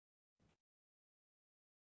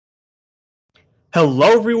Hello,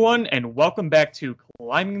 everyone, and welcome back to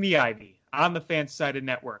Climbing the Ivy on the Fansided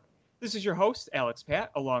Network. This is your host, Alex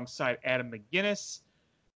Pat, alongside Adam McGinnis.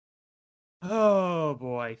 Oh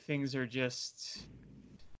boy, things aren't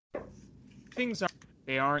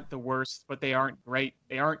they aren't the worst, but they aren't great.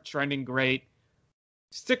 They aren't trending great.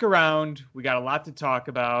 Stick around. We got a lot to talk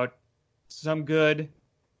about. Some good,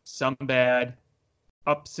 some bad,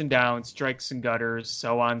 ups and downs, strikes and gutters,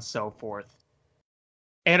 so on and so forth.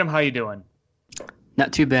 Adam, how you doing?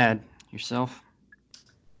 Not too bad. Yourself?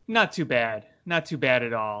 Not too bad. Not too bad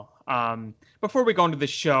at all. Before we go into the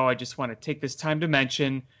show, I just want to take this time to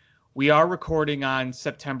mention we are recording on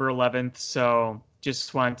September 11th, so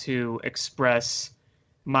just want to express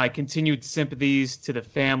my continued sympathies to the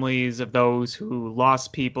families of those who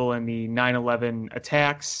lost people in the 9/11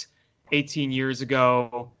 attacks 18 years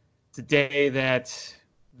ago. It's a day that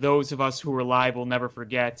those of us who were alive will never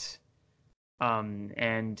forget.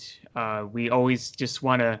 And we always just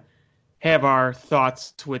want to have our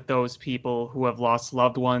thoughts with those people who have lost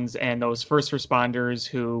loved ones and those first responders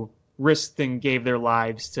who risked and gave their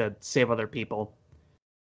lives to save other people.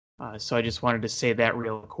 So I just wanted to say that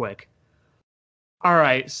real quick. All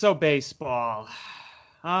right, so baseball.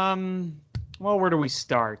 Well, where do we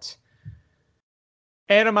start?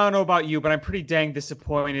 Adam, I don't know about you, but I'm pretty dang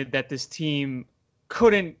disappointed that this team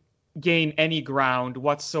couldn't gain any ground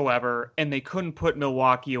whatsoever, and they couldn't put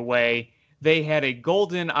Milwaukee away. They had a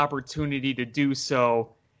golden opportunity to do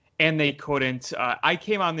so, and they couldn't. I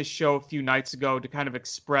came on this show a few nights ago to kind of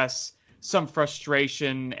express some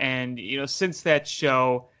frustration, and since that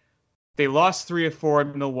show, they lost 3-4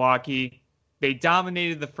 in Milwaukee. They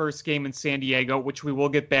dominated the first game in San Diego, which we will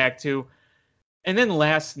get back to. And then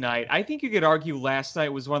last night, I think you could argue last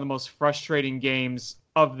night was one of the most frustrating games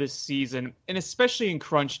of this season, and especially in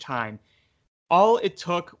crunch time. All it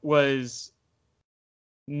took was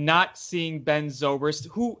not seeing Ben Zobrist,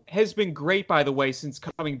 who has been great, by the way, since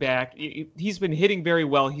coming back. He's been hitting very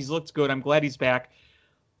well. He's looked good. I'm glad he's back.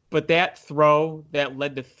 But that throw that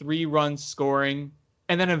led to 3 runs scoring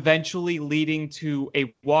and then eventually leading to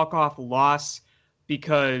a walk-off loss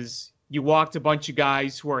because you walked a bunch of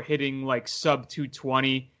guys who are hitting like sub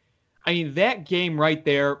 220. I mean, that game right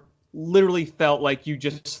there literally felt like you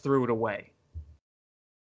just threw it away.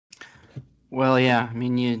 Well, yeah. I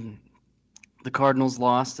mean, the Cardinals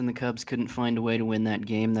lost and the Cubs couldn't find a way to win that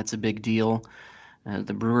game. That's a big deal.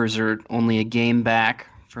 The Brewers are only a game back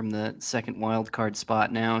from the second wild card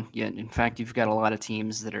spot now. Yet, in fact, you've got a lot of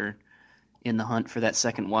teams that are in the hunt for that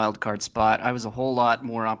second wild card spot. I was a whole lot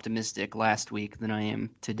more optimistic last week than I am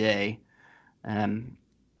today.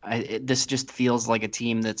 This just feels like a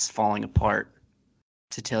team that's falling apart,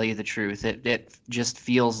 to tell you the truth. It just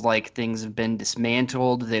feels like things have been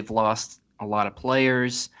dismantled. They've lost a lot of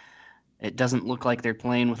players. It doesn't look like they're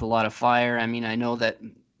playing with a lot of fire. I mean, I know that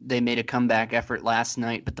they made a comeback effort last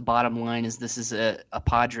night, but the bottom line is this is a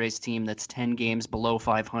Padres team that's 10 games below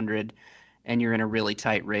 500, and you're in a really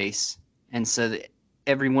tight race. And so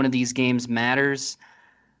every one of these games matters.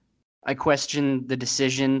 I question the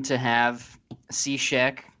decision to have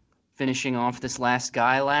Cishek finishing off this last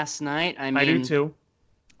guy last night. I do too.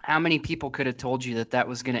 How many people could have told you that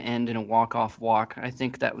was going to end in a walk-off walk? I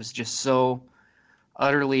think that was just so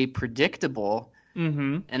utterly predictable.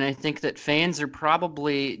 Mm-hmm. And I think that fans are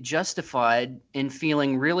probably justified in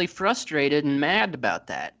feeling really frustrated and mad about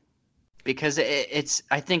that. Because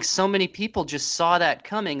I think so many people just saw that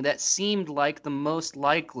coming. That seemed like the most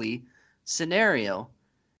likely scenario.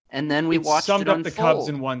 And then we watched it unfold. Summed up the Cubs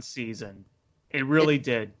in one season. It really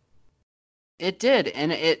did. It did,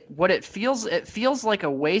 and it feels like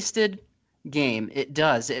a wasted game. It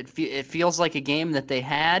does. It feels like a game that they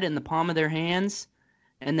had in the palm of their hands,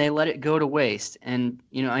 and they let it go to waste. And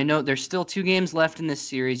I know there's still 2 games left in this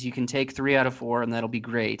series. You can take 3 out of 4, and that'll be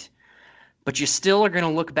great. But you still are going to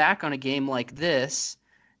look back on a game like this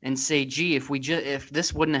and say, "Gee, if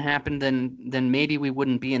this wouldn't have happened, then maybe we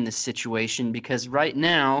wouldn't be in this situation." Because right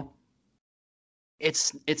now,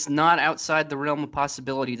 it's not outside the realm of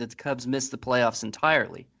possibility that the Cubs miss the playoffs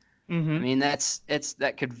entirely. Mm-hmm. I mean,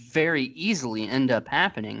 that could very easily end up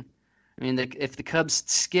happening. I mean, if the Cubs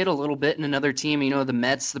skid a little bit and another team, the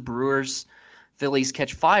Mets, the Brewers, Phillies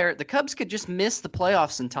catch fire, the Cubs could just miss the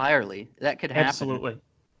playoffs entirely. That could happen.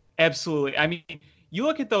 Absolutely. I mean, you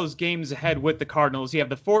look at those games ahead with the Cardinals. You have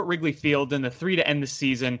the 4 at Wrigley Field and the 3 to end the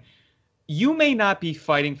season. You may not be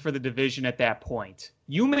fighting for the division at that point.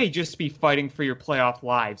 You may just be fighting for your playoff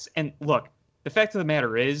lives. And look, the fact of the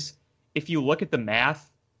matter is, if you look at the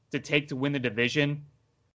math to win the division,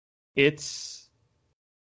 it's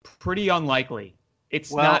pretty unlikely.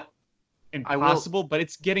 It's not impossible, but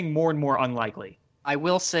it's getting more and more unlikely. I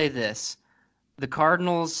will say this. the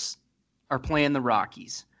Cardinals are playing the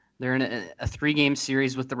Rockies. They're in a 3-game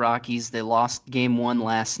series with the Rockies. They lost game 1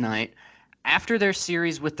 last night. After their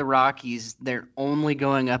series with the Rockies, they're only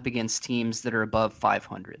going up against teams that are above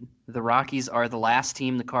 500. The Rockies are the last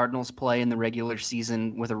team the Cardinals play in the regular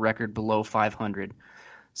season with a record below 500.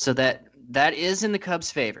 So that is in the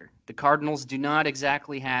Cubs' favor. The Cardinals do not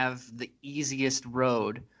exactly have the easiest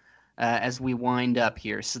road as we wind up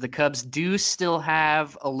here. So the Cubs do still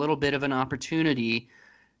have a little bit of an opportunity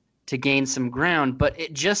to gain some ground, but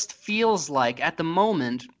it just feels like at the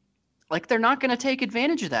moment, like they're not going to take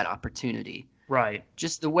advantage of that opportunity. Right.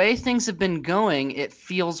 Just the way things have been going, it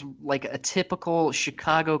feels like a typical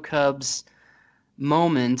Chicago Cubs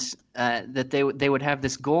moment that they would have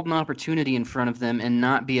this golden opportunity in front of them and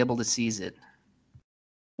not be able to seize it.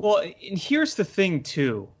 Well, and here's the thing,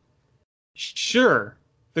 too. Sure,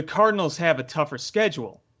 the Cardinals have a tougher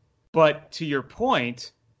schedule, but to your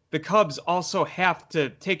point, the Cubs also have to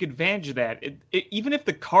take advantage of that. Even if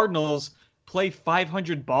the Cardinals play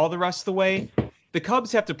 500 ball the rest of the way, the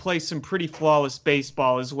Cubs have to play some pretty flawless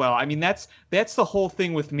baseball as well. I mean, that's the whole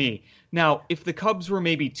thing with me. Now, if the Cubs were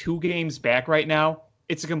maybe 2 games back right now,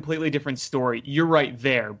 it's a completely different story. You're right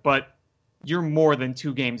there, but you're more than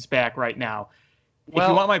 2 games back right now. If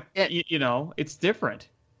you want my, it's different.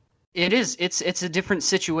 It is. It's a different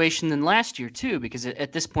situation than last year too, because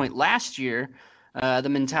at this point last year, the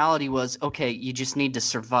mentality was, okay, you just need to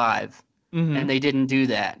survive, and they didn't do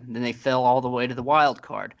that. And then they fell all the way to the wild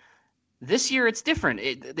card. This year it's different.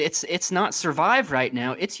 It's not survive right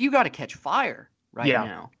now. It's you got to catch fire right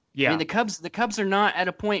now. Yeah. I mean, the Cubs are not at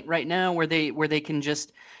a point right now where they can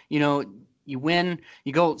just, you win,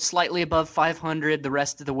 you go slightly above 500 the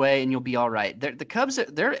rest of the way, and you'll be all right. The Cubs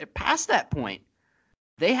they're past that point.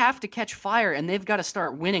 They have to catch fire, and they've got to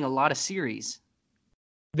start winning a lot of series.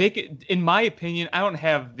 In my opinion, I don't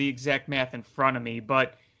have the exact math in front of me,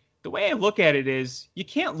 but the way I look at it is you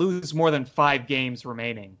can't lose more than 5 games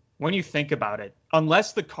remaining when you think about it,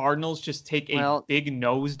 unless the Cardinals just take a big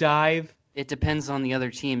nosedive. It depends on the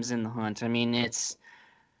other teams in the hunt. I mean, it's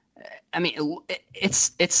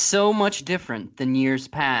so much different than years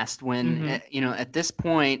past when, at this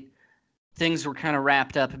point, things were kind of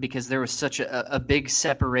wrapped up because there was such a big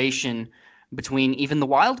separation between even the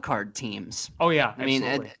wild card teams. Oh, yeah, absolutely.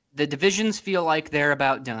 I mean, the divisions feel like they're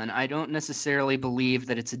about done. I don't necessarily believe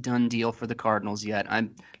that it's a done deal for the Cardinals yet.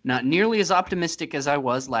 I'm not nearly as optimistic as I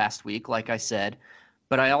was last week, like I said,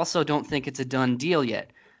 but I also don't think it's a done deal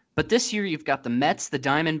yet. But this year you've got the Mets, the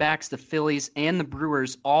Diamondbacks, the Phillies, and the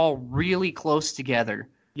Brewers all really close together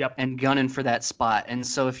and gunning for that spot. And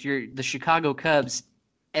so if you're the Chicago Cubs,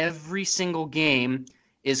 every single game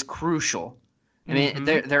is crucial. I mean,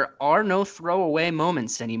 there are no throwaway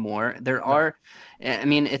moments anymore. There are, I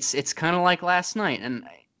mean, it's kind of like last night. And,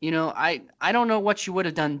 I don't know what you would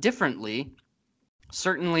have done differently.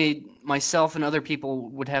 Certainly myself and other people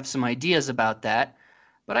would have some ideas about that.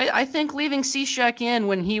 But I think leaving Cishek in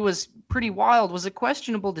when he was pretty wild was a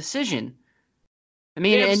questionable decision. I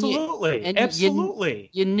mean, absolutely.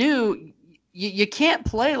 You knew you can't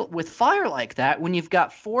play with fire like that when you've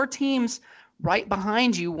got 4 teams right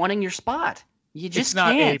behind you wanting your spot. You just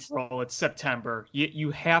can't. It's not April, it's September. You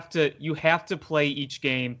have to play each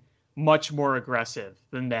game much more aggressive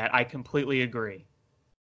than that. I completely agree.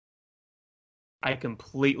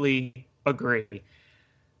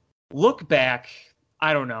 Look back,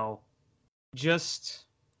 I don't know, just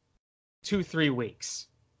 2-3 weeks.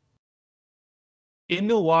 In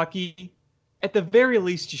Milwaukee, at the very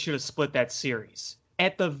least, you should have split that series.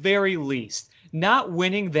 At the very least. Not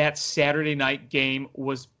winning that Saturday night game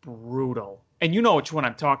was brutal. And you know which one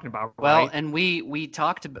I'm talking about, right? Well, and we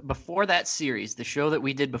talked before that series, the show that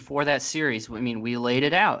we did before that series, I mean, we laid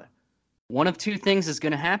it out. One of 2 things is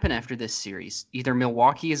going to happen after this series. Either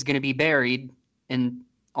Milwaukee is going to be buried and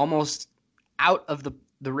almost out of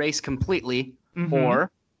the race completely,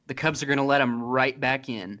 or the Cubs are going to let them right back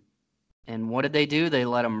in. And what did they do? They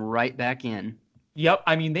let them right back in. Yep.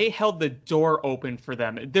 I mean, they held the door open for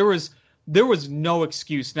them. There was no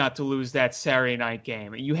excuse not to lose that Saturday night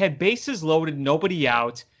game. You had bases loaded, nobody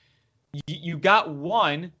out. You got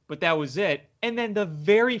 1, but that was it. And then the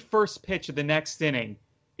very first pitch of the next inning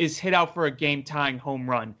is hit out for a game-tying home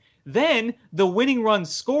run. Then the winning run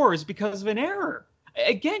scores because of an error.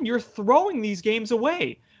 Again, you're throwing these games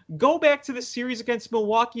away. Go back to the series against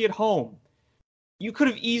Milwaukee at home. You could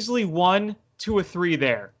have easily won 2 or 3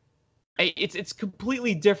 there. It's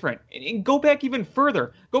completely different. And go back even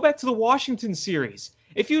further. Go back to the Washington series.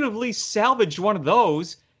 If you'd have at least salvaged one of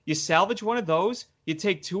those, you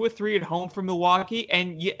take 2 or 3 at home for Milwaukee,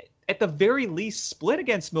 and you, at the very least, split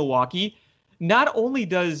against Milwaukee. Not only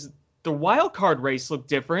does The wild card race looked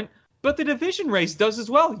different, but the division race does as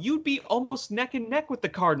well. You'd be almost neck and neck with the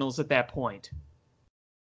Cardinals at that point.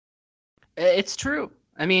 It's true.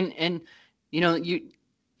 I mean, and you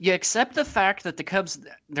accept the fact that the Cubs,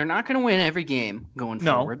 they're not going to win every game going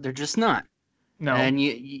No, forward. They're just not. no, And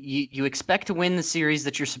you expect to win the series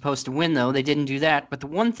that you're supposed to win, though. They didn't do that. But the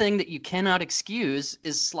one thing that you cannot excuse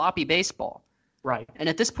is sloppy baseball. right. And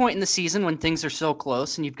at this point in the season, when things are so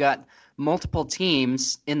close and you've got multiple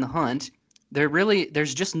teams in the hunt,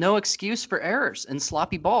 there's just no excuse for errors and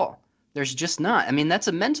sloppy ball. There's just not. I mean, that's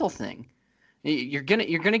a mental thing. You're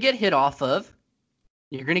gonna get hit off of.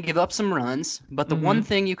 You're gonna give up some runs, but the one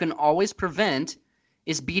thing you can always prevent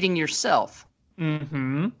is beating yourself.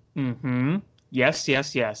 Mm-hmm. Mm-hmm. Yes,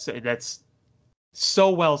 yes, yes. That's so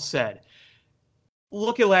well said.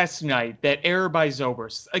 Look at last night, that error by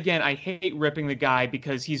Zobrist. Again, I hate ripping the guy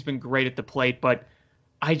because he's been great at the plate, but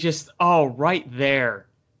right there.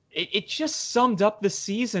 It just summed up the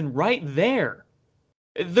season right there.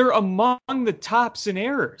 They're among the tops in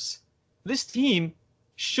errors. This team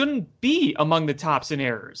shouldn't be among the tops in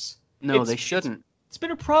errors. No, they shouldn't. It's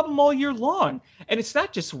been a problem all year long. And it's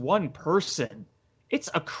not just one person. It's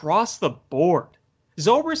across the board.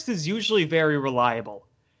 Zobrist is usually very reliable.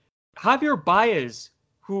 Javier Baez,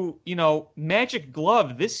 who, Magic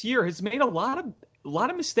Glove this year has made a lot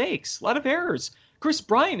of mistakes, a lot of errors. Chris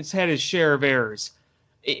Bryant has had his share of errors.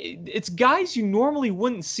 It's guys you normally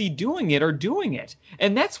wouldn't see doing it are doing it.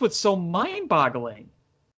 And that's what's so mind-boggling.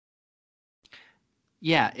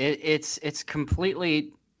 Yeah, it's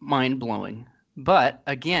completely mind-blowing. But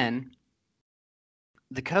again,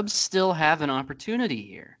 the Cubs still have an opportunity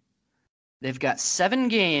here. They've got 7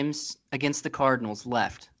 games against the Cardinals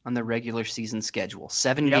left on the regular season schedule.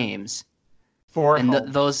 7 games.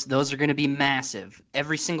 Those are going to be massive.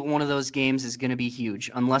 Every single one of those games is going to be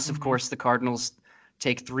huge, unless, of course, the Cardinals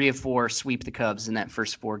take 3 of 4, sweep the Cubs in that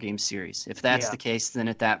first 4-game series. If that's the case, then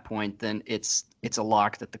at that point, then it's a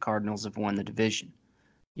lock that the Cardinals have won the division.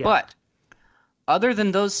 Yeah. But other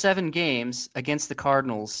than those 7 games against the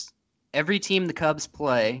Cardinals, every team the Cubs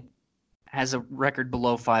play has a record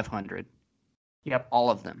below 500. Yep. All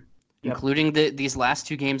of them, including these last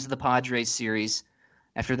 2 games of the Padres series.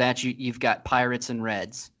 After that, you've got Pirates and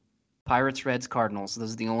Reds. Pirates, Reds, Cardinals.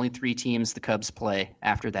 Those are the only 3 teams the Cubs play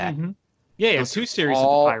after that. Mm-hmm. Yeah, 2 series of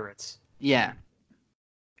the Pirates. Yeah.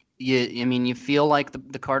 You feel like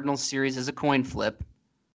the Cardinals series is a coin flip.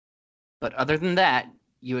 But other than that,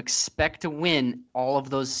 you expect to win all of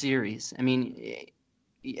those series. I mean,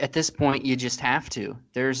 at this point, you just have to.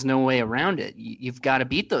 There's no way around it. You've got to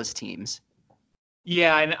beat those teams.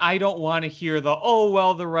 Yeah, and I don't want to hear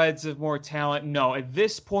the Reds have more talent. No, at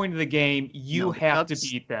this point of the game, you have to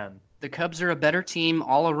beat them. The Cubs are a better team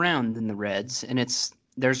all around than the Reds, and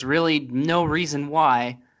there's really no reason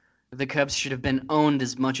why the Cubs should have been owned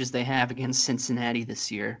as much as they have against Cincinnati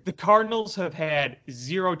this year. The Cardinals have had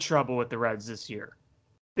 0 trouble with the Reds this year.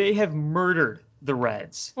 They have murdered the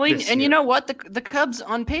Reds. Well, and you know what? The Cubs,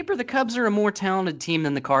 on paper, the Cubs are a more talented team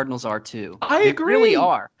than the Cardinals are, too. I agree. They really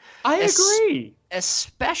are. I agree.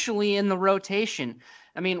 Especially in the rotation.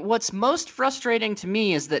 I mean, what's most frustrating to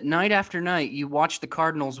me is that night after night you watch the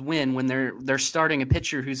Cardinals win when they're starting a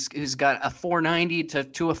pitcher who's got a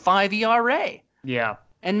 4.90 to a 5 ERA. Yeah.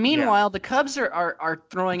 And meanwhile, the Cubs are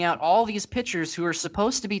throwing out all these pitchers who are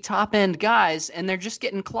supposed to be top-end guys, and they're just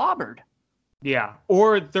getting clobbered. Yeah,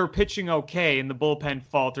 or they're pitching okay, and the bullpen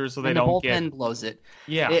falters, so they don't get... the bullpen blows it.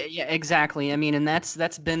 Yeah. Yeah, exactly. I mean, and that's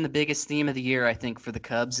been the biggest theme of the year, I think, for the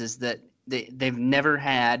Cubs, is that they've never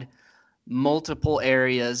had multiple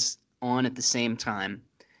areas on at the same time.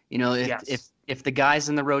 If the guys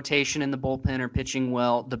in the rotation and the bullpen are pitching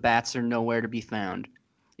well, the bats are nowhere to be found.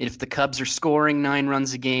 If the Cubs are scoring 9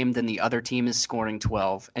 runs a game, then the other team is scoring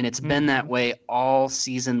 12. And it's been that way all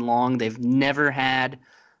season long. They've never had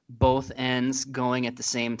both ends going at the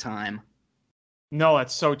same time. No,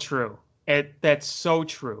 that's so true. That's so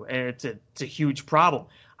true. And it's a huge problem.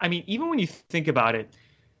 I mean, even when you think about it,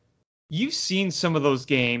 you've seen some of those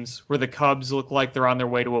games where the Cubs look like they're on their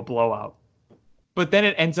way to a blowout. But then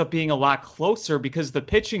it ends up being a lot closer because the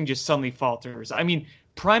pitching just suddenly falters. I mean,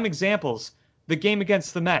 prime examples, the game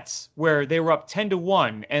against the Mets, where they were up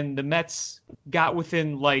 10-1, and the Mets got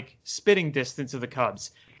within, spitting distance of the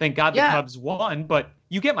Cubs. Thank God the Cubs won, but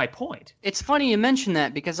you get my point. It's funny you mention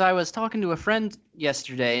that because I was talking to a friend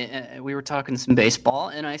yesterday. We were talking some baseball,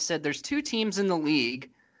 and I said there's 2 teams in the league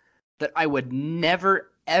that I would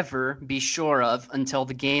never, ever be sure of until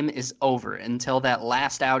the game is over, until that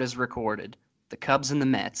last out is recorded. The Cubs and the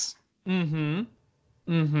Mets. Mm-hmm.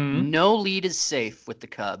 Mm-hmm. No lead is safe with the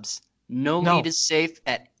Cubs. No lead is safe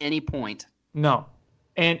at any point. No.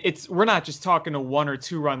 And we're not just talking a 1 or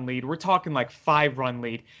 2 run lead. We're talking like 5 run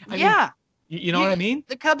lead. I mean, Yeah, you know what I mean?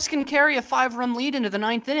 the Cubs can carry a 5-run lead into the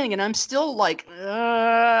ninth inning, and I'm still like,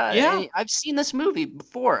 Yeah. I've seen this movie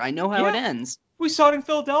before. I know how it Yeah. ends. We saw it in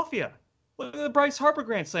Philadelphia. Look at the Bryce Harper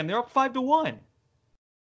grand slam. They're up 5-1.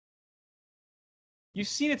 You've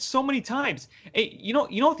seen it so many times. Hey, you know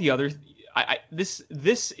what the other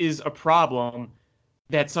this is a problem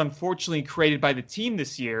that's unfortunately created by the team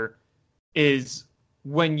this year is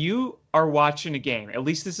when you are watching a game, at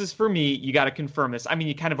least this is for me, you got to confirm this. I mean,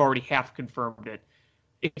 you kind of already half confirmed it.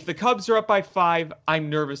 If the Cubs are up by 5, I'm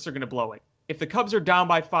nervous they're going to blow it. If the Cubs are down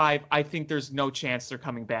by 5, I think there's no chance they're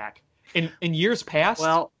coming back. In years past,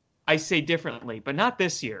 Well, I say differently, but not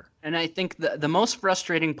this year. and I think the most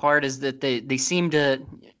frustrating part is that they seem to,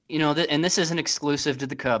 and this isn't exclusive to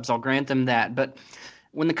the Cubs. I'll grant them that, but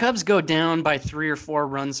when the Cubs go down by 3 or 4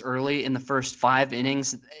 runs early in the first 5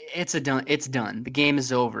 innings, it's done. The game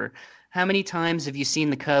is over. How many times have you seen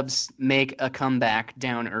the Cubs make a comeback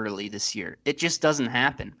down early this year? It just doesn't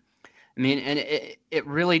happen. I mean, and it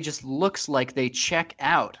really just looks like they check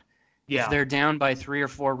out if Yeah. they're down by 3 or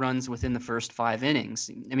 4 runs within the first 5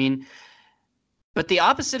 innings. I mean, but the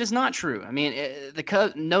opposite is not true. I mean,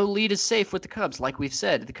 no lead is safe with the Cubs. Like we've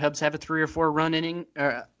said, the Cubs have a 3 or 4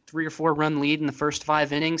 run lead in the first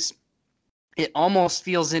 5 innings. It almost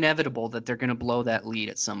feels inevitable that they're going to blow that lead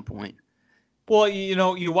at some point. Well,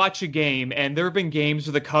 you watch a game, and there have been games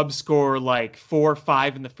where the Cubs score like 4 or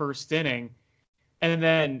 5 in the first inning, and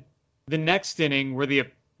then the next inning where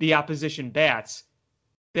the opposition bats,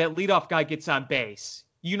 that leadoff guy gets on base.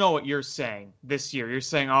 You know what you're saying this year. You're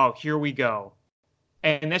saying, "Oh, here we go."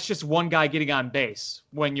 And that's just one guy getting on base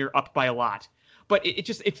when you're up by a lot. But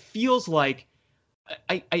it feels like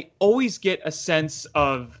I always get a sense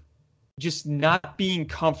of just not being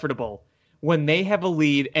comfortable when they have a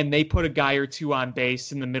lead and they put a guy or two on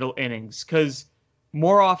base in the middle innings. Because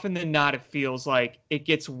more often than not, it feels like it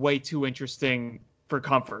gets way too interesting for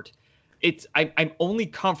comfort. I'm only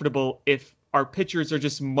comfortable if our pitchers are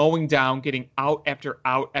just mowing down, getting out after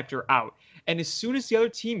out after out. And as soon as the other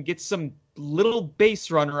team gets some little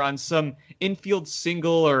base runner on some infield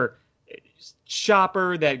single or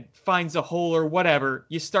chopper that finds a hole or whatever,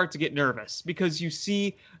 you start to get nervous because you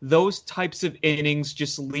see those types of innings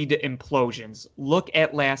just lead to implosions. Look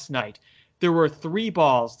at last night. There were 3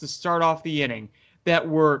 balls to start off the inning that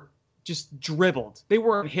were just dribbled. They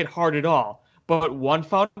weren't hit hard at all. But one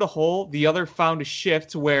found a hole, the other found a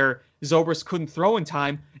shift where Zobrist couldn't throw in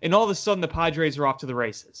time, and all of a sudden the Padres are off to the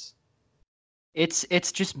races. It's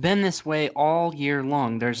just been this way all year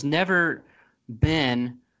long. There's never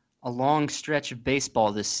been a long stretch of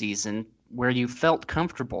baseball this season where you felt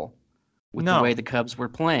comfortable with the way No. the Cubs were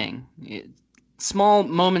playing. Small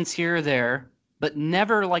moments here or there, but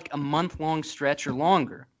never like a month-long stretch or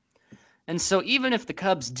longer. And so even if the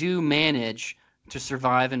Cubs do manage to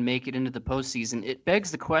survive and make it into the postseason, it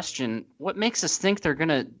begs the question, what makes us think they're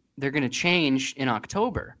gonna change in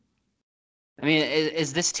October? I mean,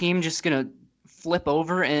 is this team just gonna flip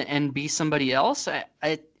over and be somebody else?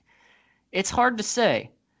 It's hard to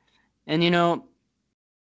say. And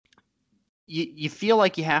you feel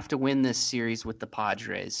like you have to win this series with the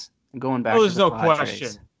Padres. Going Oh, back to there's the no question.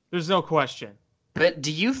 Padres. There's no question. But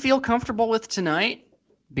do you feel comfortable with tonight?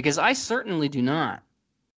 Because I certainly do not.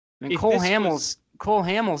 I mean, If this was Cole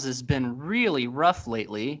Hamels has been really rough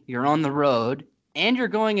lately. You're on the road, and you're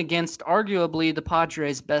going against arguably the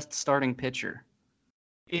Padres' best starting pitcher.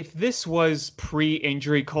 if this was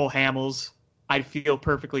pre-injury Cole Hamels, I'd feel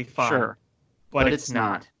perfectly fine. Sure, But but it's it's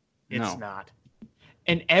not. not. It's No. not.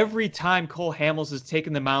 And every time Cole Hamels has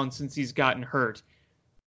taken the mound since he's gotten hurt,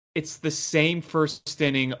 it's the same first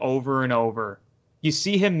inning over and over. You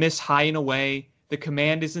see him miss high and away. The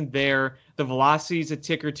command isn't there. The velocity's a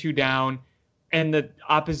tick or two down, and the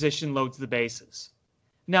opposition loads the bases.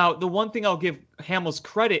 Now, the one thing I'll give Hamels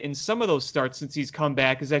credit in some of those starts since he's come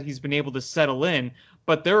back is that he's been able to settle in,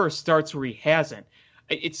 but there are starts where he hasn't.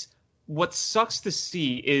 It's what sucks to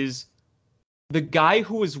see is the guy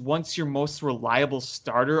who was once your most reliable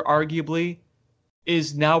starter, arguably,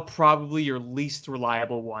 is now probably your least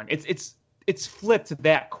reliable one. It's flipped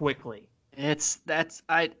that quickly,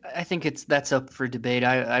 I think that's up for debate.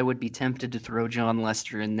 I would be tempted to throw John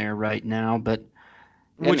Lester in there right now, but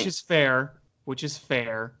I which mean, is fair. Which is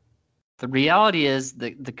fair. the reality is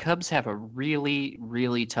the Cubs have a really,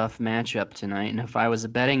 really tough matchup tonight, and if I was a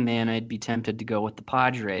betting man, I'd be tempted to go with the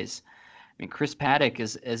Padres. I mean, Chris Paddock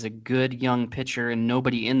is a good young pitcher, and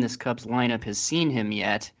nobody in this Cubs lineup has seen him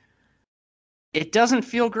yet. It doesn't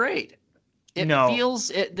feel great. No,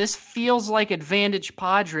 This feels like advantage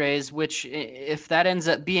Padres, which if that ends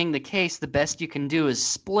up being the case, the best you can do is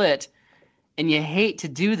split, and you hate to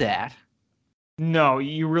do that. no,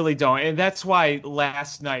 you really don't. And that's why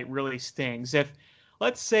last night really stings. If,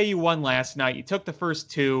 let's say you won last night, you took the first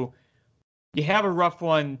two, you have a rough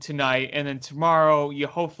one tonight, and then tomorrow you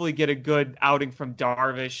hopefully get a good outing from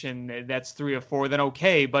Darvish, and that's 3 or 4, then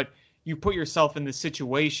okay. But you put yourself in this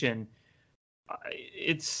situation.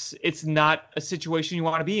 It's not a situation you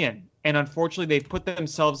want to be in. And unfortunately, they've put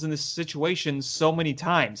themselves in this situation so many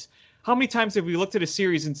times. How many times have we looked at a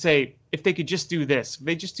series and say, if they could just do this, if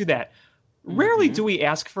they just do that? Rarely Hmm. do we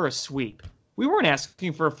ask for a sweep. We weren't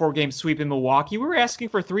asking for a 4 game sweep in Milwaukee. We were asking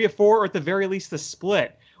for 3 or 4, or at the very least a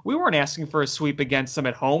split. We weren't asking for a sweep against them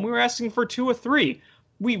at home. We were asking for 2 or 3.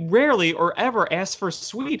 We rarely or ever ask for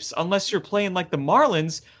sweeps unless you're playing like the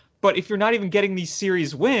Marlins. But if you're not even getting these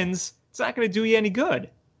series wins, it's not going to do you any good.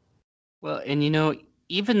 Well, and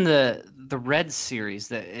even the Reds series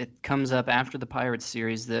that it comes up after the Pirates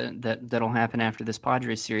series that'll happen after this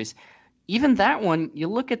Padres series. Even that one, you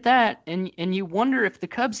look at that and you wonder if the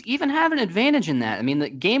Cubs even have an advantage in that. I mean, the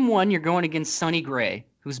game one, you're going against Sonny Gray,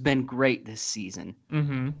 who's been great this season.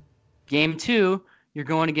 Mm-hmm. Game two, you're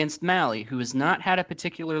going against Malley, who has not had a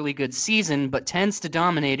particularly good season, but tends to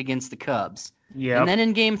dominate against the Cubs. And then Yep.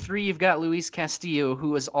 in game three, you've got Luis Castillo,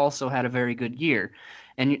 who has also had a very good year.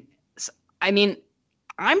 And I mean,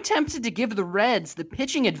 I'm tempted to give the Reds the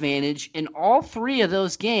pitching advantage in all three of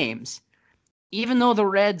those games, even though the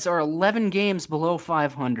Reds are 11 games below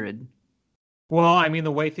 500. Well, I mean,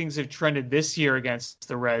 the way things have trended this year against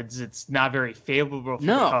the Reds, it's not very favorable for the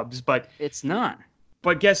No, Cubs. But it's not.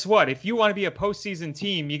 guess what? If you want to be a postseason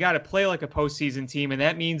team, you got to play like a postseason team, and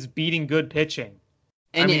that means beating good pitching.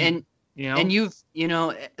 I And mean, and you and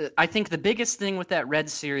know, I think the biggest thing with that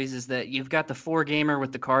Reds series is that you've got the four-gamer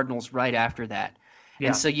with the Cardinals right after that.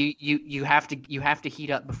 And yeah, so you have to heat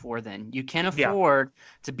up before then. You can yeah, afford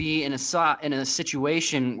to be in a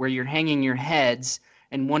situation where you're hanging your heads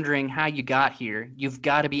and wondering how you got here. You've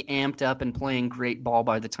got to be amped up and playing great ball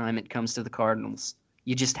by the time it comes to the Cardinals.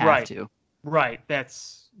 You just have right, to. right.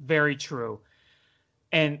 That's very true.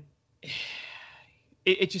 And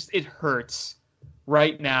it just it hurts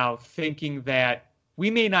right now thinking that we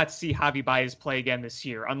may not see Javi Baez play again this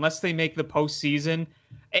year unless they make the postseason.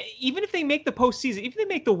 Even if they make the postseason, even if they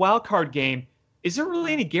make the wild card game, is there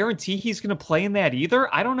really any guarantee he's going to play in that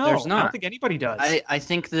either? I don't There's know. I don't not. think anybody does. I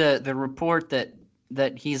think the report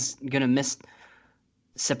that he's gonna miss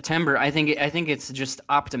September, I think it's just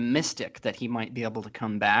optimistic that he might be able to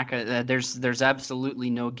come back. There's absolutely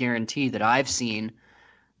no guarantee that I've seen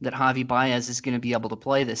that Javi Baez is going to be able to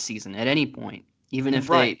play this season at any point.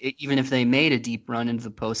 Right. Even if they made a deep run into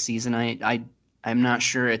the postseason, I'm not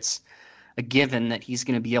sure it's a given that he's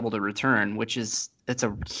going to be able to return, which is it's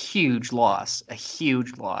a huge loss,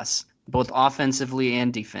 both offensively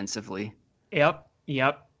and defensively. Yep.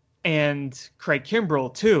 Yep. And Craig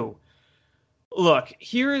Kimbrell too. Look,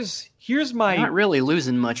 here's You're my not really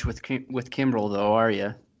losing much with Kimbrel though, are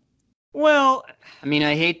you? well, I mean,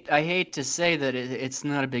 I hate to say that it's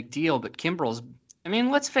not a big deal, but Kimbrel's. I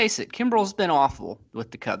mean, let's face it, Kimbrel's been awful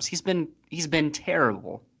with the Cubs. He's been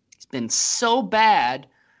terrible. He's been so bad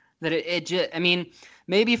that it just. I mean,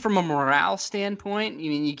 maybe from a morale standpoint, I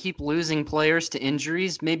mean, you keep losing players to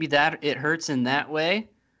injuries. Maybe that it hurts in that way.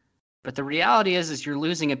 But the reality is you're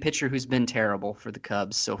losing a pitcher who's been terrible for the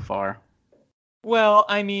Cubs so far. well,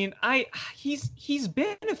 I mean, I he's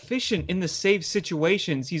been efficient in the save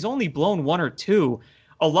situations. He's only blown 1 or 2.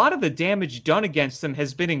 A lot of the damage done against him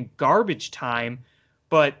has been in garbage time,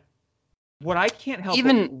 but what I can't help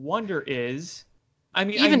but Even wonder is, I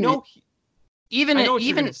mean, even even I know what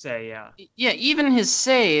you're gonna even say, yeah. yeah, even his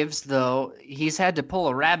saves though, he's had to pull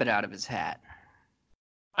a rabbit out of his hat.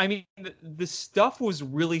 I mean, the stuff was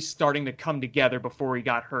really starting to come together before he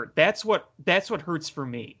got hurt. That's what hurts for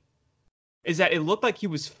me. Is that it looked like he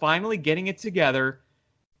was finally getting it together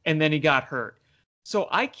and then he got hurt. So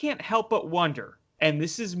I can't help but wonder, and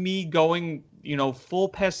this is me going, full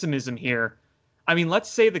pessimism here. I mean, let's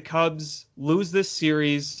say the Cubs lose this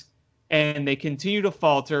series and they continue to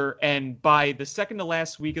falter, and by the second to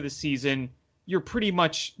last week of the season, you're pretty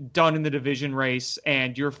much done in the division race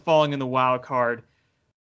and you're falling in the wild card.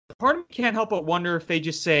 Part of me can't help but wonder if they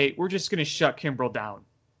just say, we're just going to shut Kimbrel down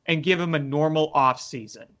and give him a normal off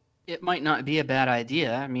season. It might not be a bad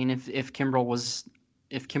idea. I mean, if Kimbrel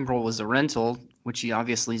was a rental, which he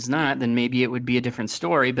obviously is not, then maybe it would be a different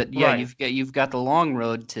story. But yeah, Right, you've got the long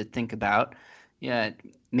road to think about. Yeah,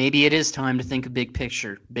 maybe it is time to think a big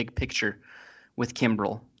picture with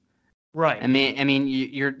Kimbrel. right. I mean,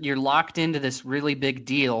 you're locked into this really big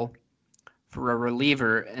deal for a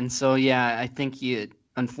reliever. And so, yeah, I think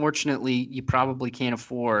unfortunately, you probably can't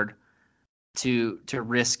afford to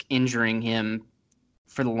risk injuring him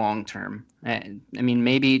for the long term. I mean,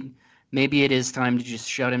 maybe it is time to just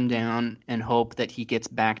shut him down and hope that he gets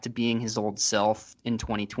back to being his old self in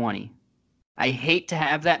 2020. I hate to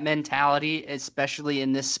have that mentality, especially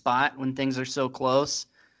in this spot when things are so close,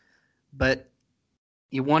 but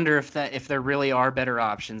you wonder if there really are better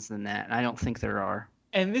options than that. And I don't think there are.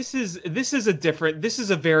 And this is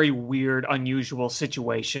a very weird, unusual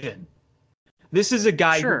situation. This is a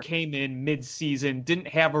guy who Sure. came in mid-season, didn't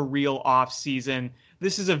have a real off season.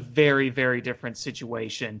 This is a very, very different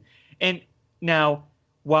situation. And now,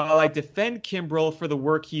 while I defend Kimbrel for the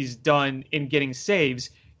work he's done in getting saves,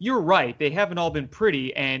 you're right. They haven't all been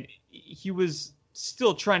pretty, and he was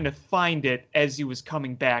still trying to find it as he was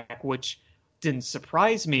coming back, which didn't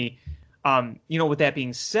surprise me. With that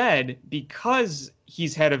being said, because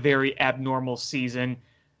he's had a very abnormal season,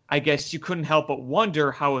 I guess you couldn't help but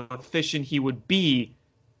wonder how efficient he would be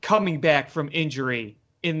coming back from injury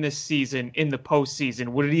in this season, in the postseason.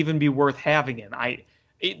 Would it even be worth having him?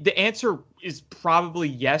 The answer is probably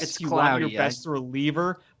It's yes. You want your cloudy. best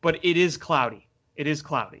reliever, but it is cloudy. It is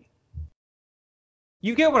cloudy.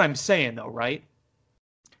 You get what I'm saying, though, right?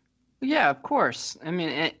 Yeah, of course. I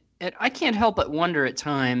mean, I can't help but wonder at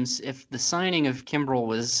times if the signing of Kimbrel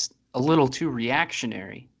was a little too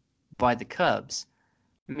reactionary by the Cubs.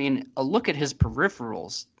 I mean, a look at his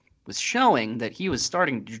peripherals was showing that he was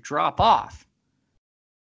starting to drop off.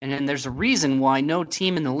 And then there's a reason why no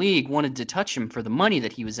team in the league wanted to touch him for the money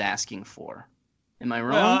that he was asking for. Am I Well,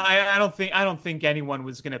 wrong? I don't think anyone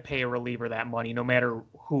was going to pay a reliever that money, no matter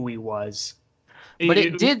who he was. But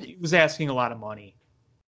it did. He was asking a lot of money,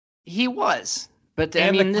 He was. But I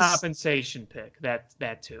and the mean, this compensation pick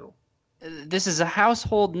that too. this is a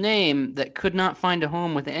household name that could not find a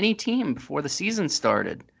home with any team before the season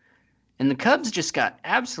started. And the Cubs just got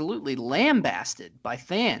absolutely lambasted by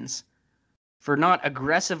fans for not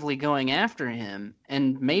aggressively going after him.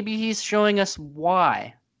 And maybe he's showing us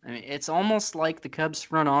why. I mean, it's almost like the Cubs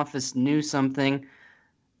front office knew something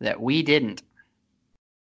that we didn't.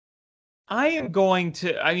 I am going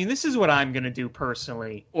to. I mean, this is what I'm going to do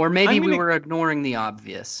personally. Or maybe I'm we going were ignoring the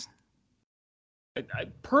obvious.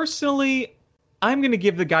 personally, I'm going to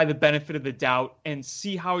give the guy the benefit of the doubt and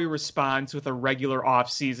see how he responds with a regular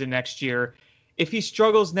offseason next year. If he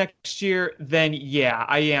struggles next year, then yeah,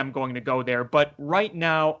 I am going to go there. But right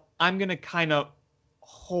now, I'm going to kind of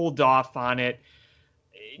hold off on it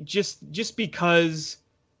just because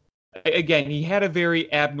again, he had a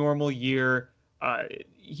very abnormal year.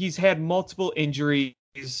 He's had multiple injuries.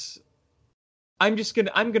 I'm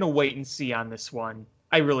gonna wait and see on this one.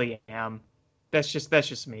 I really am. That's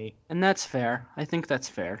just me. And that's fair. I think that's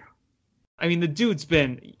fair. I mean, the dude's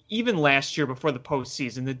been even last year before the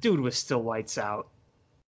postseason. The dude was still lights out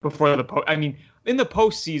before I mean, in the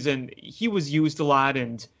postseason, he was used a lot,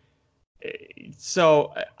 and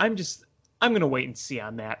so I'm gonna wait and see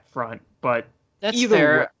on that front. But That's either way,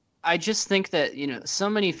 fair. I just think that, so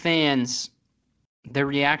many fans, their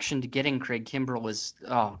reaction to getting Craig Kimbrell was,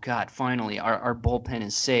 oh God, finally, our bullpen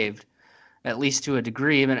is saved, at least to a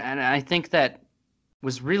degree. And I think that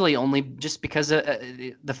was really only just because of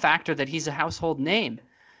the factor that he's a household name.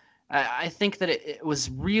 I think that it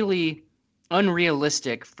was really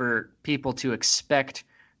unrealistic for people to expect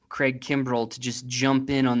Craig Kimbrell to just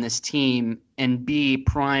jump in on this team and be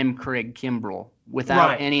prime Craig Kimbrell without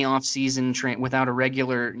right. any off-season without a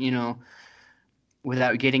regular,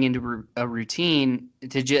 without getting into a routine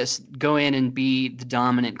to just go in and be the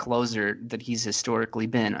dominant closer that he's historically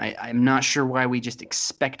been. I'm not sure why we just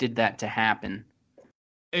expected that to happen.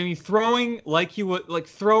 I mean, throwing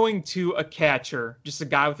to a catcher, just a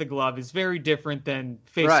guy with a glove, is very different than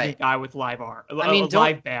facing a Right. guy with live arm, a I mean,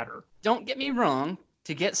 live batter. don't get me wrong.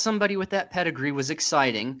 To get somebody with that pedigree was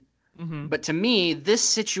exciting, Hmm. but to me, this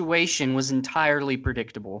situation was entirely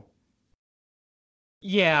predictable.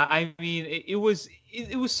 Yeah, I mean, it was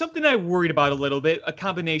something I worried about a little bit, a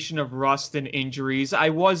combination of rust and injuries. I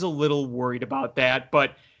was a little worried about that,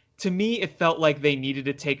 but to me, it felt like they needed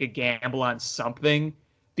to take a gamble on something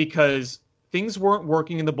because things weren't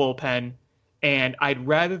working in the bullpen, and I'd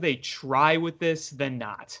rather they try with this than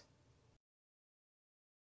not.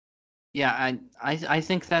 Yeah, I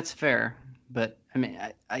think that's fair, but I mean,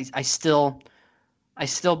 I still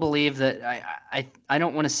believe that I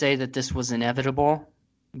don't want to say that this was inevitable,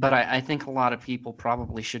 but I think a lot of people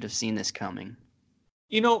probably should have seen this coming.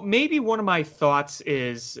 Maybe one of my thoughts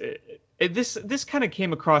is this kind of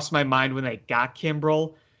came across my mind when I got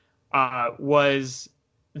Kimbrel, was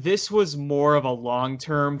this was more of a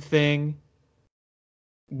long-term thing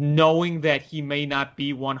knowing that he may not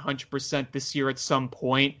be 100% this year at some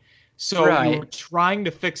point. So you're Right. trying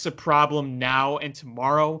to fix a problem now and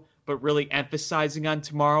tomorrow, but really emphasizing on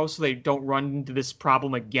tomorrow so they don't run into this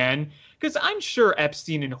problem again. Because I'm sure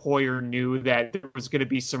Epstein and Hoyer knew that there was going to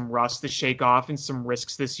be some rust to shake off and some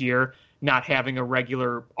risks this year, not having a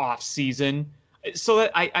regular off season. So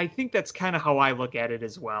I think that's kind of how I look at it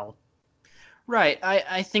as well. Right.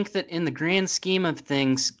 I think that in the grand scheme of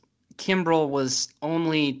things, Kimbrel was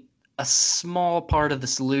only a small part of the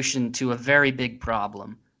solution to a very big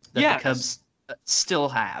problem that the Yes. Cubs still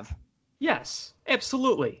have. Yes,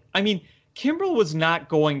 absolutely. I mean, Kimbrel was not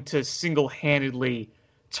going to single-handedly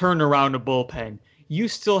turn around a bullpen. You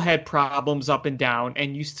still had problems up and down,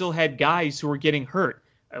 and you still had guys who were getting hurt.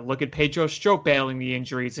 Look at Pedro Strop battling the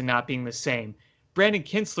injuries and not being the same. Brandon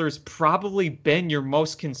Kinsler's probably been your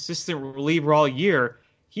most consistent reliever all year.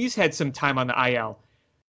 He's had some time on the IL.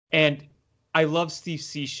 And I love Steve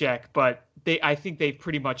Cishek, but I think they've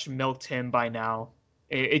pretty much milked him by now.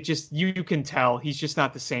 It just you can tell he's just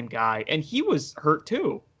not the same guy, and he was hurt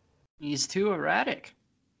too. He's too erratic.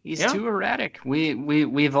 He's Yeah, too erratic.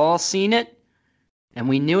 We've all seen it, and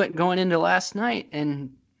we knew it going into last night.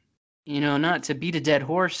 And not to beat a dead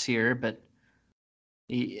horse here, but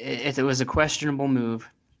it was a questionable move.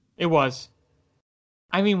 it was.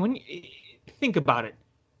 I mean, when you think about it,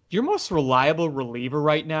 your most reliable reliever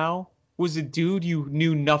right now was a dude you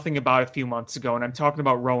knew nothing about a few months ago, and I'm talking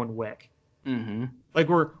about Rowan Wick. Mm-hmm. Like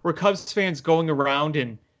were Cubs fans going around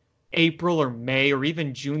in April or May or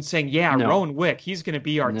even June saying, "Yeah, No, Rowan Wick, he's going to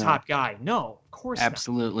be our no, top guy." No, of course not.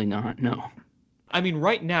 absolutely not. No. I mean,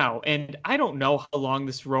 right now, and I don't know how long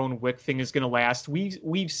this Rowan Wick thing is going to last.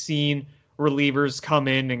 We've seen relievers come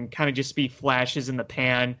in and kind of just be flashes in the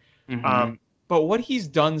pan. Mm-hmm. Um, but what he's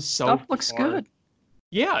done so Stuff looks far, good.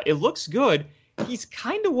 yeah, it looks good. He's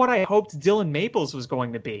kind of what I hoped Dylan Maples was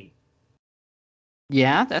going to be.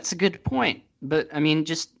 Yeah, that's a good point. But I mean,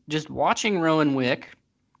 just watching Rowan Wick,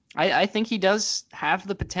 I think he does have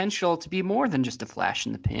the potential to be more than just a flash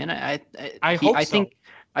in the pan. I hope so.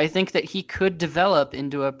 I think that he could develop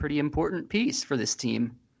into a pretty important piece for this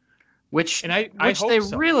team, which And I which they hope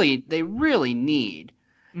so. really need.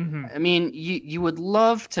 Hmm. I mean, you would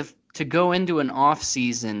love to go into an off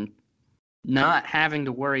season not having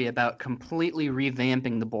to worry about completely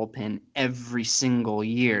revamping the bullpen every single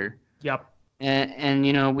year. Yep.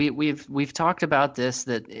 And we've talked about this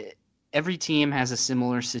that every team has a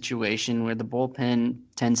similar situation where the bullpen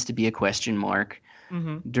tends to be a question mark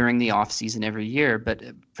Hmm. during the offseason every year. But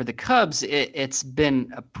for the Cubs, it's been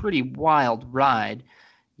a pretty wild ride.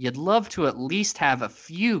 You'd love to at least have a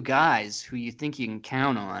few guys who you think you can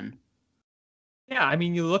count on. Yeah, I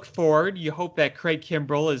mean, you look forward. You hope that Craig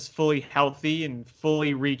Kimbrell is fully healthy and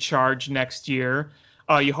fully recharged next year.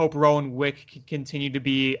 You hope Rowan Wick can continue to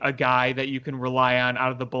be a guy that you can rely on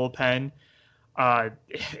out of the bullpen.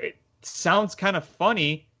 It sounds kind of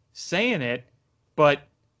funny saying it, but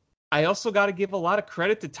I also got to give a lot of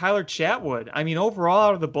credit to Tyler Chatwood. I mean, overall,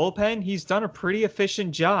 out of the bullpen, he's done a pretty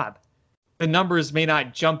efficient job. The numbers may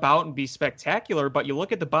not jump out and be spectacular, but you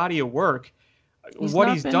look at the body of work, what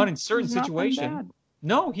he's done in certain He's not been situations. bad.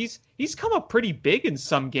 No, he's come up pretty big in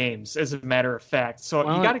some games, as a matter of fact. So you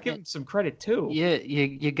got Well, to give him some credit too.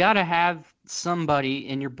 you got to have somebody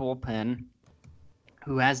in your bullpen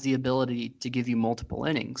who has the ability to give you multiple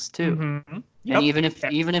innings too. Mm-hmm. And Yep.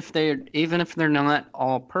 even if they're not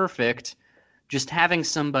all perfect, just having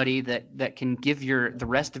somebody that can give the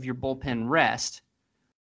rest of your bullpen rest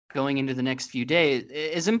going into the next few days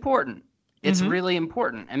is important. It's Mm-hmm. really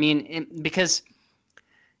important. I mean, because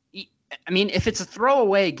if it's a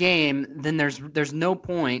throwaway game, then there's no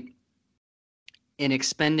point in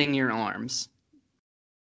expending your arms.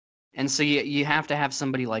 And so you have to have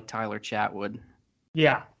somebody like Tyler Chatwood.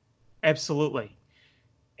 Yeah, absolutely.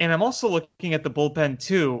 And I'm also looking at the bullpen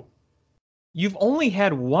too. You've only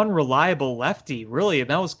had one reliable lefty, really, and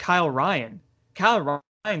that was Kyle Ryan. Kyle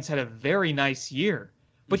Ryan's had a very nice year,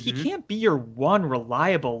 but he Mm-hmm. can't be your one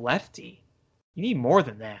reliable lefty. You need more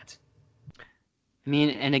than that. I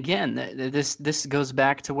mean, and again, this goes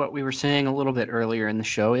back to what we were saying a little bit earlier in the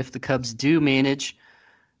show. If the Cubs do manage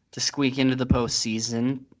to squeak into the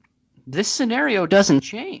postseason, this scenario doesn't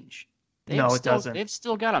change. No, it doesn't. They've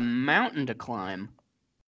still got a mountain to climb.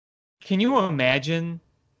 Can you imagine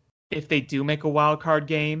if they do make a wild card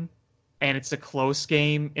game and it's a close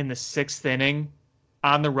game in the sixth inning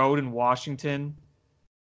on the road in Washington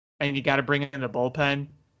and you got to bring in the bullpen?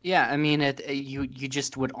 Yeah, I mean, you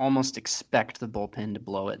just would almost expect the bullpen to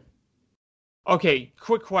blow it. Okay,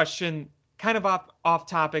 quick question, kind of off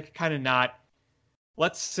topic, kind of not.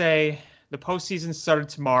 Let's say The postseason started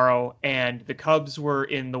tomorrow, and the Cubs were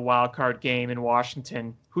in the wild card game in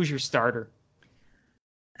Washington. Who's your starter?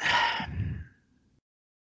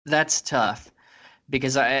 That's tough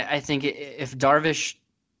because I think if Darvish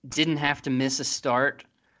didn't have to miss a start,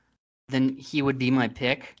 then he would be my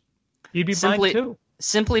pick. He'd be mine Simply, too.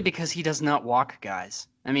 simply because he does not walk guys.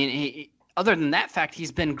 I mean, other than that fact,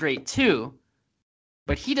 he's been great too,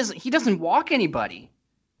 but he doesn't walk anybody.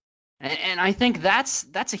 And I think that's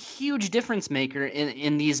a huge difference maker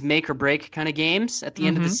in these make or break kind of games at the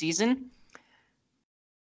end of the season.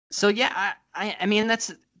 So yeah, I mean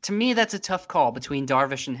that's to me that's a tough call between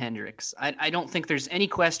Darvish and Hendricks. I don't think there's any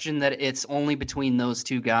question that it's only between those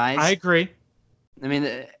two guys. I agree. I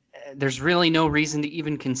mean, there's really no reason to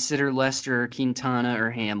even consider Lester or Quintana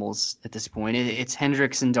or Hamels at this point. It's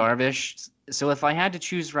Hendricks and Darvish. So if I had to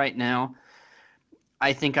choose right now,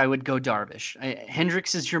 I think I would go Darvish.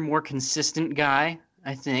 Hendricks is your more consistent guy,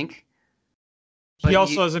 I think. He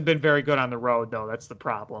also hasn't been very good on the road, though. That's the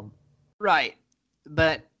problem. Right.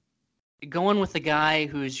 But going with the guy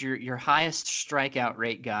who's your highest strikeout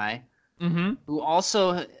rate guy, who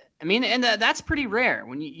also, I mean, and that's pretty rare.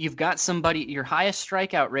 When you've got somebody, your highest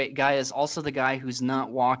strikeout rate guy is also the guy who's not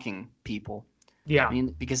walking people. Yeah. I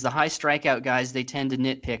mean, because the high strikeout guys, they tend to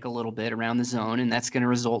nitpick a little bit around the zone, and that's going to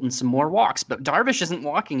result in some more walks. But Darvish isn't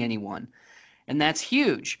walking anyone, and that's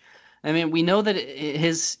huge. I mean, we know that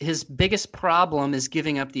his biggest problem is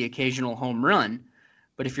giving up the occasional home run.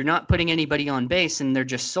 But if you're not putting anybody on base and they're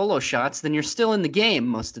just solo shots, then you're still in the game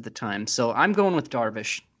most of the time. So I'm going with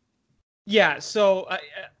Darvish. Yeah, so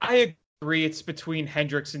I agree. It's between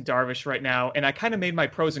Hendricks and Darvish right now, and I kind of made my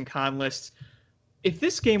pros and con lists. If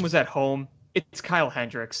this game was at home, it's Kyle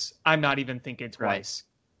Hendricks. I'm not even thinking twice.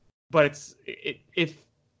 Right. But if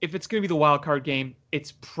it's going to be the wild card game,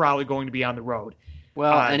 it's probably going to be on the road.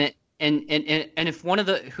 Well, and if one of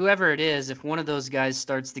whoever it is, if one of those guys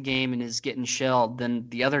starts the game and is getting shelled, then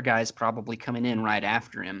the other guy's probably coming in right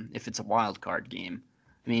after him if it's a wild card game.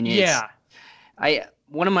 I mean,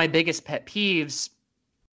 one of my biggest pet peeves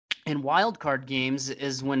in wild card games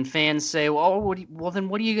is when fans say, "Well, then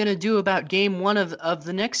what are you going to do about game one of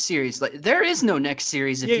the next series?" Like, there is no next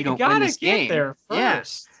series if you don't win this game. There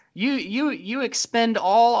first. Yeah, you expend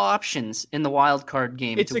all options in the wild card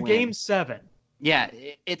game. It's to a win. game 7. Yeah,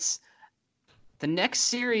 it's the next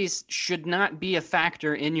series should not be a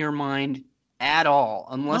factor in your mind at all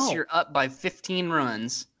unless you're up by 15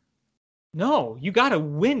 runs. No, you got to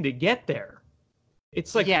win to get there.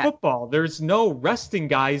 It's like football. There's no resting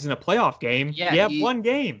guys in a playoff game. Yeah, you have one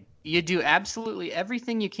game. You do absolutely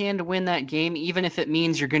everything you can to win that game, even if it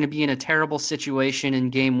means you're going to be in a terrible situation in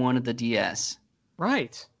game 1 of the DS.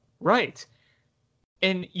 Right.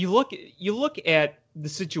 And you look at the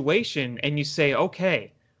situation and you say,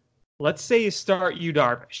 okay, let's say you start Yu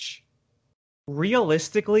Darvish.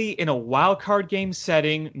 Realistically, in a wild card game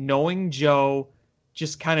setting, knowing Joe,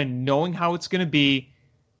 just kind of knowing how it's going to be,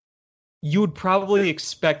 you would probably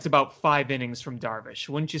expect about 5 innings from Darvish,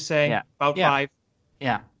 wouldn't you say? Yeah. About 5?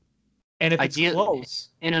 Yeah. And if it's close.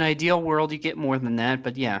 In an ideal world, you get more than that,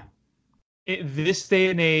 but yeah. This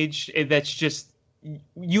day and age, that's just,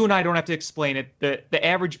 you and I don't have to explain it. The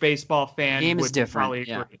average baseball fan game would is different. Probably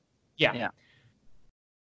agree. Yeah.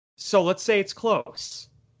 So let's say it's close.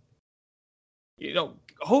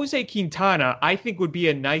 Jose Quintana, I think, would be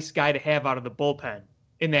a nice guy to have out of the bullpen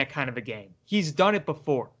in that kind of a game. He's done it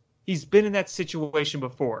before. He's been in that situation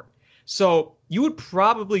before. So you would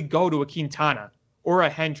probably go to a Quintana or a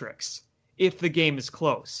Hendricks if the game is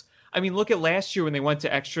close. I mean, look at last year when they went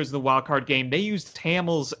to extras in the wild card game. They used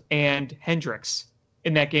Hamels and Hendricks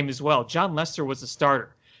in that game as well. John Lester was the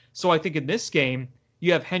starter. So I think in this game,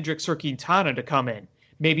 you have Hendricks or Quintana to come in.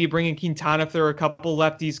 Maybe you bring in Quintana if there are a couple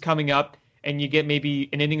lefties coming up, and you get maybe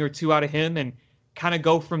an inning or two out of him and kind of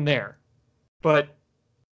go from there. But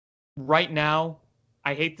right now,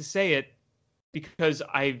 I hate to say it, because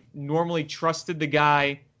I've normally trusted the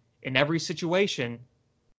guy in every situation,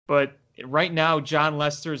 but right now, John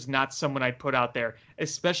Lester is not someone I'd put out there,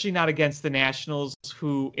 especially not against the Nationals,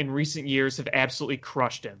 who in recent years have absolutely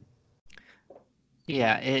crushed him.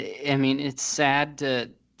 Yeah, I mean, it's sad to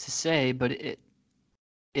say, but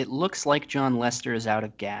it looks like John Lester is out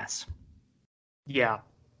of gas. Yeah.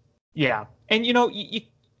 And,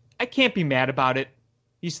 I can't be mad about it.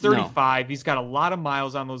 He's 35. No. He's got a lot of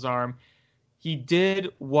miles on those arms. He did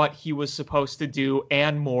what he was supposed to do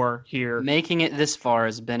and more here. Making it this far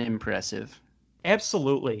has been impressive.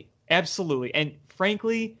 Absolutely. And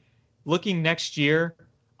frankly, looking next year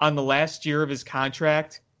on the last year of his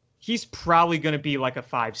contract, he's probably going to be like a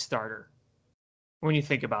 5 starter when you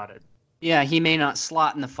think about it. Yeah, he may not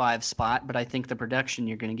slot in the 5 spot, but I think the production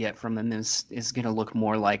you're going to get from him is going to look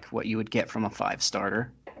more like what you would get from a 5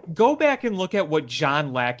 starter. Go back and look at what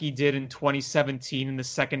John Lackey did in 2017 in the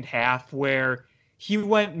second half, where he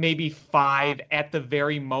went maybe 5 at the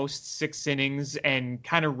very most 6 innings and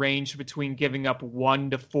kind of ranged between giving up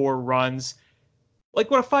 1 to 4 runs.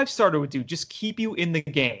 Like what a 5 starter would do, just keep you in the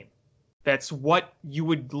game. That's what you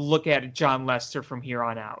would look at John Lester from here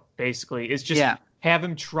on out, basically, is just Yeah, have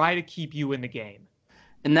him try to keep you in the game.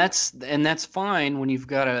 and that's fine when you've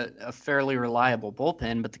got a fairly reliable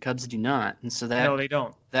bullpen, but the Cubs do not, and so No, that they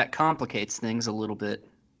don't. that complicates things a little bit.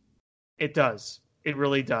 It does. It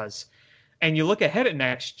really does. And you look ahead at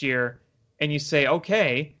next year and you say,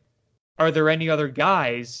 okay, are there any other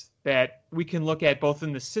guys that we can look at both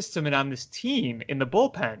in the system and on this team in the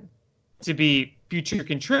bullpen to be future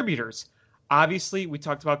contributors? Obviously, we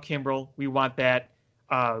talked about Kimbrel. We want that.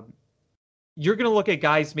 Uh, you're going to look at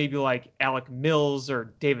guys maybe like Alec Mills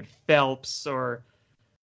or David Phelps, or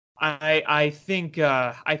I think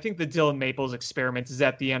the Dylan Maples experiment is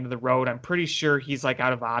at the end of the road. I'm pretty sure he's like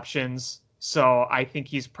out of options, so I think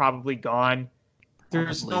he's probably gone.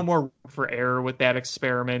 There's no Probably. more room for error with that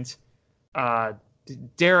experiment. Uh,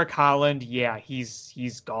 Derek Holland, yeah, he's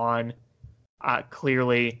gone.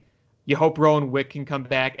 Clearly, you hope Rowan Wick can come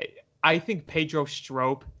back. I think Pedro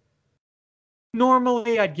Strop.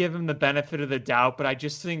 Normally, I'd give him the benefit of the doubt, but I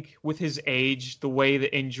just think with his age, the way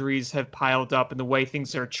the injuries have piled up, and the way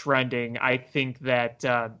things are trending, I think that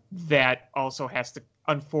that also has to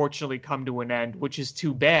unfortunately come to an end, which is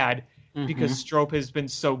too bad because Hmm. Strop has been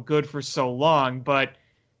so good for so long. But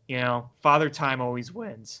Father Time always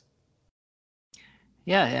wins.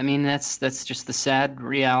 Yeah, I mean that's just the sad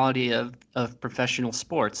reality of professional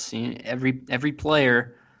sports. Every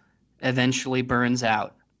player eventually burns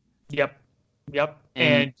out. Yep, yep.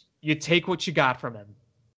 And And you take what you got from him.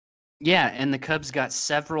 yeah, and the Cubs got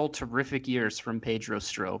several terrific years from Pedro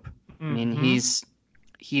Strop. I mean, Hmm.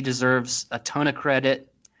 he deserves a ton of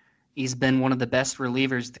credit. He's been one of the best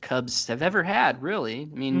relievers the Cubs have ever had, really.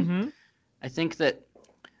 I mean, Hmm. I think that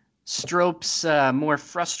Strop's more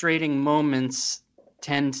frustrating moments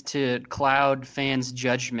tend to cloud fans'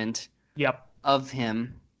 judgment Yep, of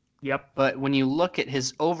him. yep. But when you look at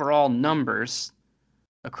his overall numbers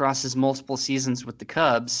across his multiple seasons with the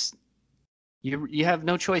Cubs, you have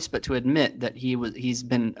no choice but to admit that he's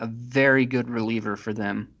been a very good reliever for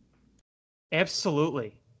them.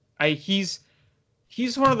 Absolutely.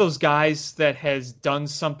 He's one of those guys that has done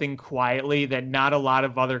something quietly that not a lot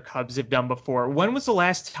of other Cubs have done before. When was the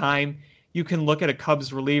last time you can look at a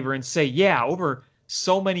Cubs reliever and say, yeah, over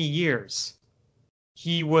so many years,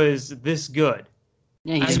 he was this good?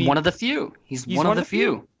 Yeah, I he's mean, one of the few. He's he's one of one the of the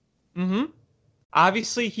few. few. Hmm.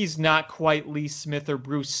 Obviously, he's not quite Lee Smith or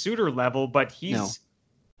Bruce Sutter level, but No.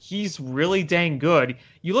 he's really dang good.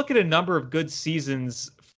 You look at a number of good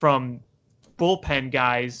seasons from bullpen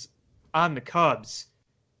guys on the Cubs.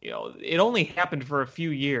 It only happened for a few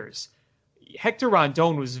years. Hector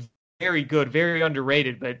Rondon was very good, very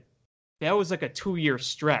underrated, but that was like a 2 year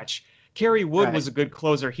stretch. Kerry Wood Right. was a good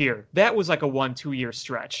closer here. That was like a 1 2 year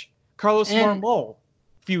stretch. Carlos And Marmol,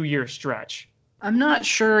 few year stretch. I'm not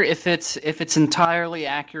sure if it's entirely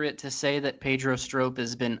accurate to say that Pedro Strop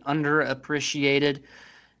has been underappreciated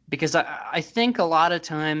because I think a lot of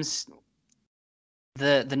times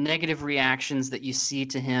the negative reactions that you see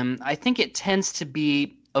to him, I think it tends to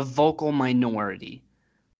be a vocal minority.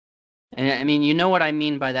 And I mean, you know what I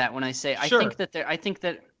mean by that when I say Sure. I think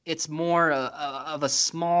that it's more of a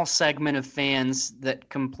small segment of fans that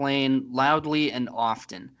complain loudly and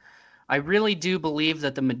often. I really do believe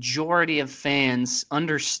that the majority of fans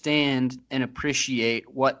understand and appreciate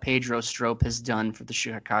what Pedro Strop has done for the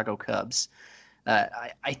Chicago Cubs.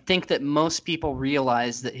 I think that most people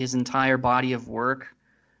realize that his entire body of work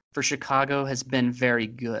for Chicago has been very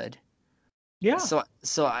good. Yeah.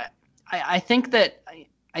 So I think that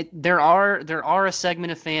there are a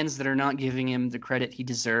segment of fans that are not giving him the credit he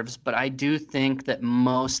deserves, but I do think that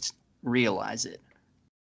most realize it.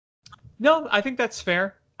 No, I think that's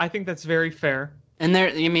fair. I think that's very fair. And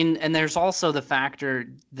there's also the factor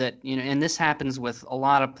that, and this happens with a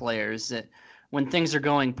lot of players that when things are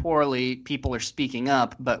going poorly, people are speaking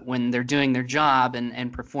up, but when they're doing their job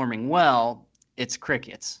and performing well, it's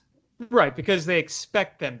crickets. Right, because they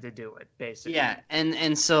expect them to do it, basically. Yeah,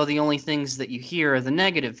 and so the only things that you hear are the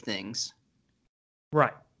negative things.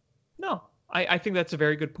 Right. No, I think that's a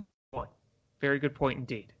very good point. Very good point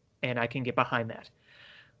indeed. And I can get behind that.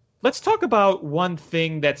 Let's talk about one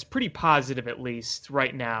thing that's pretty positive, at least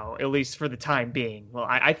right now, at least for the time being. Well,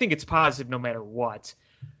 I think it's positive no matter what.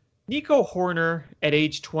 Nico Hoerner at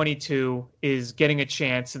age 22 is getting a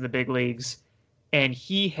chance in the big leagues, and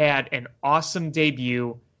he had an awesome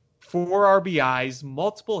debut. 4 RBIs,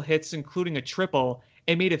 multiple hits, including a triple,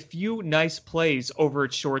 and made a few nice plays over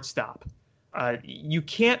at shortstop. You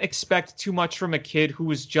can't expect too much from a kid who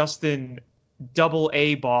was just in double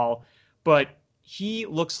A ball, but he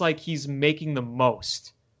looks like he's making the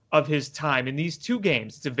most of his time in these 2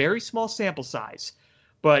 games. It's a very small sample size,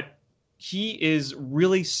 but he is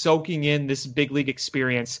really soaking in this big league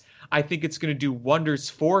experience. I think it's going to do wonders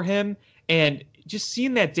for him. And just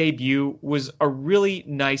seeing that debut was a really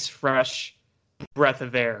nice, fresh breath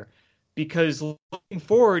of air because looking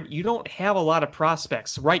forward, you don't have a lot of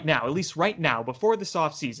prospects right now, at least right now, before this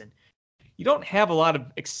offseason. You don't have a lot of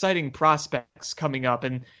exciting prospects coming up,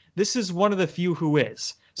 and this is one of the few who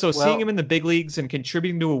is. So seeing him Well, in the big leagues and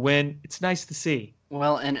contributing to a win, it's nice to see.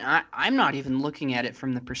 and I'm not even looking at it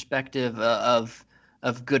from the perspective of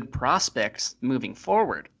good prospects moving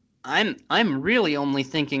forward. I'm really only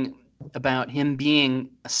thinking about him being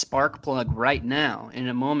a spark plug right now in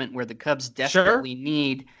a moment where the Cubs Sure. desperately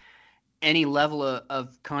need any level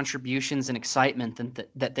of contributions and excitement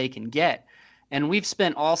that they can get. And we've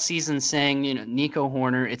spent all season saying, Nico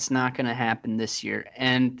Hoerner, it's not going to happen this year.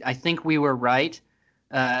 And I think we were right,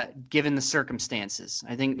 given the circumstances.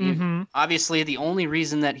 I think Mm-hmm. obviously the only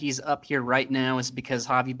reason that he's up here right now is because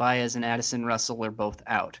Javi Baez and Addison Russell are both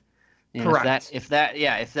out. And Correct. if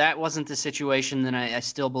that wasn't the situation, then I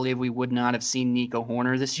still believe we would not have seen Nico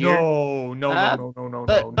Hoerner this year. No, no, no, Uh, no, no, no, no,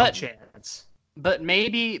 but no but chance. but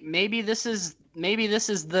maybe this is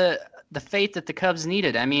the fate that the Cubs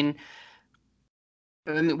needed. I mean,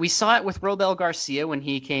 we saw it with Robel Garcia when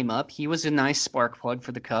he came up. He was a nice spark plug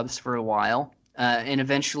for the Cubs for a while, and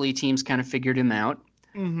eventually teams kind of figured him out.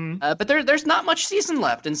 Mm-hmm. But there's not much season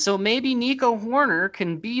left, and so maybe Nico Hoerner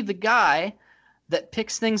can be the guy that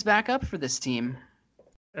picks things back up for this team.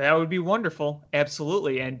 That would be wonderful.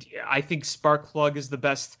 Absolutely. And I think spark plug is the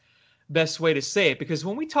best way to say it because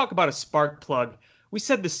when we talk about a spark plug, we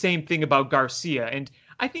said the same thing about Garcia. And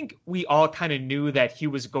I think we all kind of knew that he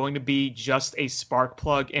was going to be just a spark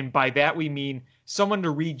plug. And by that, we mean someone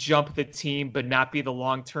to re-jump the team, but not be the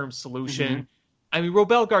long-term Hmm. solution. I mean,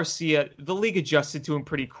 Robel Garcia, the league adjusted to him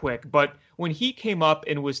pretty quick. But when he came up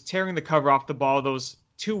and was tearing the cover off the ball those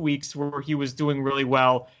 2 weeks where he was doing really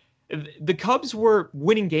well, the Cubs were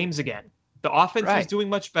winning games again. The offense was Right. doing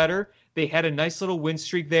much better. They had a nice little win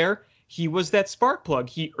streak there. He was that spark plug.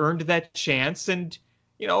 He earned that chance. And,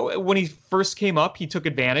 when he first came up, he took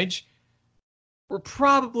advantage. We're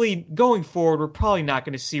probably going forward, we're probably not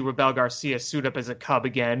going to see Rabel Garcia suit up as a Cub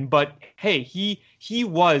again. But hey, he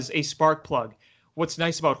was a spark plug. What's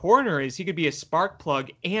nice about Horner is he could be a spark plug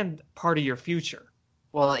and part of your future.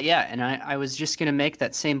 Well, yeah, and I was just going to make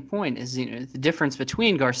that same point. Is the difference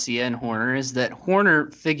between Garcia and Horner is that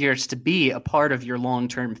Horner figures to be a part of your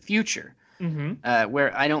long-term future, Mm-hmm.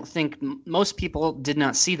 where I don't think most people did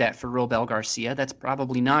not see that for Robel Garcia. That's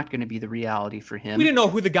probably not going to be the reality for We him. didn't know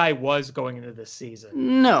who the guy was going into this season.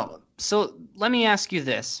 No. So let me ask you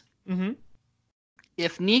this: Mm-hmm.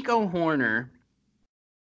 if Nico Horner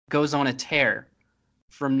goes on a tear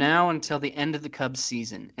from now until the end of the Cubs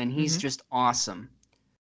season, and he's Mm-hmm. just awesome,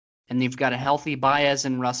 and they've got a healthy Baez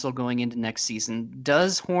and Russell going into next season,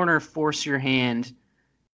 does Horner force your hand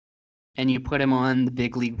and you put him on the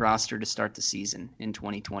big league roster to start the season in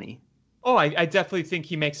 2020? Oh, I definitely think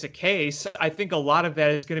he makes a case. I think a lot of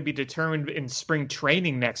that is going to be determined in spring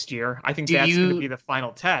training next year. I think Do that's going to be you the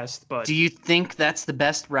final test. But do you think that's the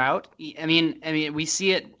best route? I mean, we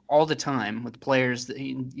see it all the time with players that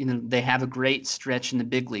they have a great stretch in the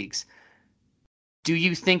big leagues. Do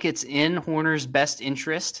you think it's in Horner's best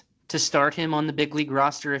interest to start him on the big league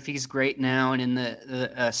roster if he's great now and in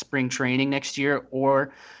the spring training next year,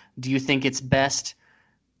 or do you think it's best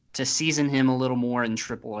to season him a little more in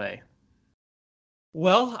AAA?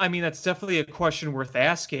 well, I mean, that's definitely a question worth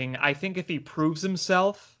asking. I think if he proves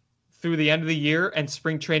himself through the end of the year and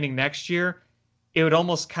spring training next year, it would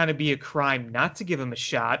almost kind of be a crime not to give him a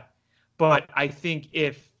shot. But I think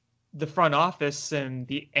if the front office and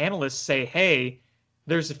the analysts say, hey,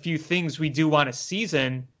 there's a few things we do want a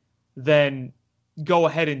season, then go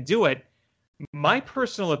ahead and do it. My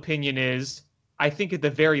personal opinion is I think at the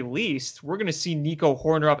very least, we're going to see Nico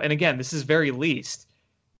Horner up. And again, this is very least.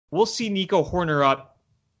 We'll see Nico Horner up,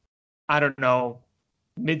 I don't know,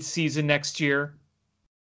 mid-season next year,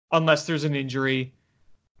 unless there's an injury.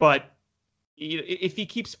 But if he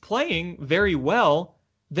keeps playing very well,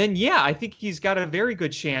 then yeah, I think he's got a very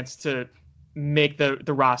good chance to make the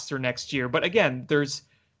roster next year. But again, there's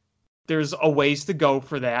a ways to go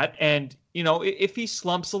for that. And If he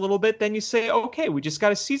slumps a little bit, then you say, okay, we just got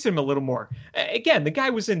to season him a little more. Again, the guy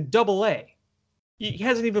was in Double A. He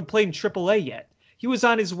hasn't even played in Triple A yet. He was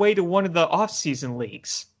on his way to one of the off-season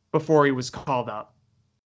leagues before he was called up.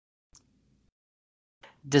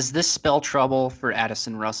 Does this spell trouble for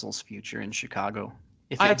Addison Russell's future in Chicago,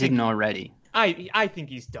 if I it didn't think already? I think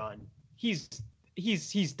he's done. He's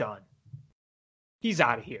done. He's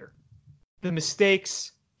out of here. The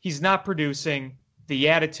mistakes, he's not producing, the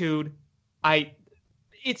attitude,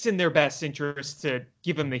 it's in their best interest to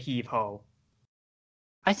give him the heave ho.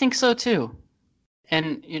 I think so too.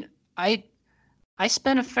 And I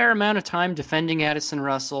spent a fair amount of time defending Addison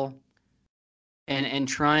Russell and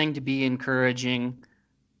trying to be encouraging.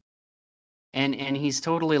 And he's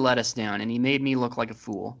totally let us down, and he made me look like a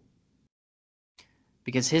fool.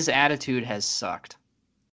 Because his attitude has sucked.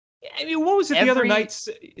 I mean, what was it the other night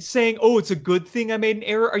saying, "Oh, it's a good thing I made an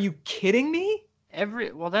error"? Are you kidding me?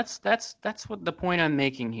 That's what the point I'm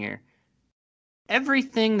making here.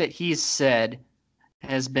 Everything that he's said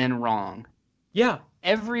has been wrong. Yeah.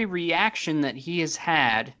 Every reaction that he has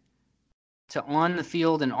had to on the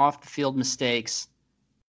field and off the field mistakes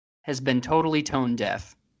has been totally tone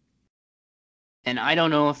deaf. And I don't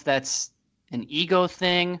know if that's an ego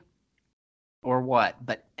thing or what,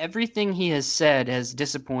 but everything he has said has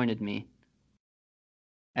disappointed me.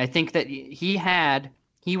 I think that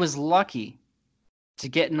he was lucky to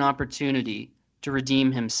get an opportunity to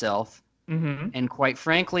redeem himself. Mm-hmm. And quite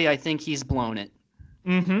frankly, I think he's blown it.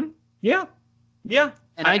 Mm-hmm. Yeah. Yeah.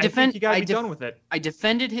 And I think you gotta be done with it. I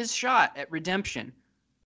defended his shot at redemption.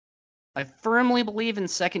 I firmly believe in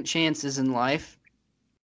second chances in life.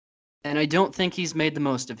 And I don't think he's made the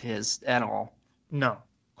most of his at all. No,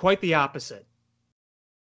 quite the opposite.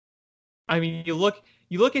 I mean, you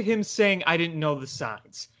look at him saying, "I didn't know the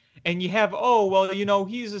signs," and you have, "Oh, well,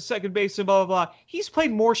 he's a second baseman, blah blah blah." He's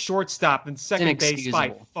played more shortstop than second base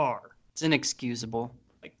by far. It's inexcusable.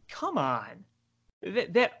 Like, come on,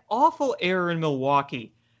 that awful error in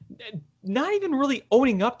Milwaukee. Not even really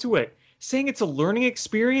owning up to it. Saying it's a learning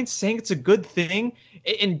experience, saying it's a good thing,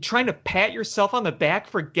 and trying to pat yourself on the back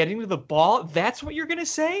for getting to the ball, that's what you're going to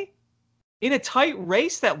say? In a tight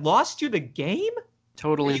race that lost you the game?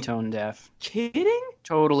 Totally tone deaf. Kidding?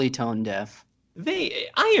 Totally tone deaf.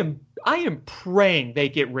 I am praying they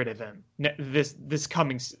get rid of him this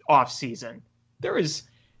coming off season.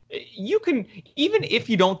 You can, even if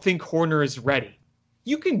you don't think Hoerner is ready,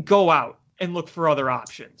 you can go out and look for other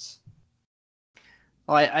options.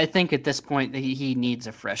 Well, I think at this point that he needs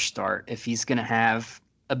a fresh start if he's going to have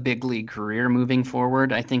a big league career moving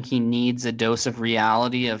forward. I think he needs a dose of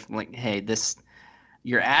reality of like, hey,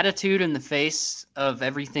 your attitude in the face of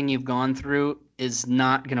everything you've gone through is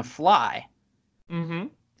not going to fly. Mm-hmm.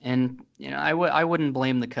 And I wouldn't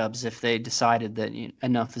blame the Cubs if they decided that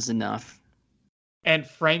enough is enough. And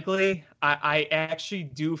frankly, I actually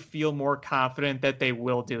do feel more confident that they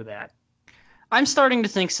will do that. I'm starting to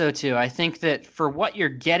think so too. I think that for what you're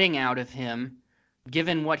getting out of him,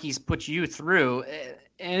 given what he's put you through,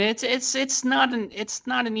 and it's not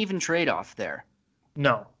an even trade-off there.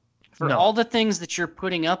 No. For all the things that you're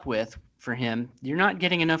putting up with for him, you're not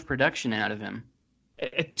getting enough production out of him.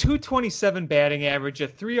 A 227 batting average, a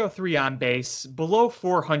 303 on base, below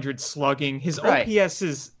 400 slugging. His OPS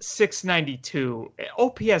is 692.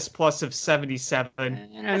 OPS plus of 77.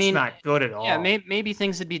 That's not good at all. Yeah, maybe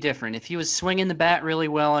things would be different. If he was swinging the bat really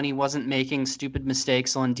well and he wasn't making stupid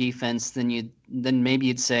mistakes on defense, then maybe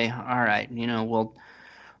you'd say, all right, we'll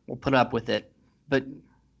put up with it. But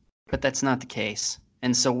that's not the case.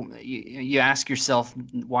 And so you ask yourself,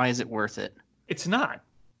 why is it worth it? It's not.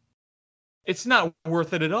 It's not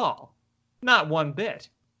worth it at all. Not one bit.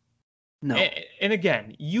 No. And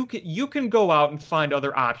again, you can go out and find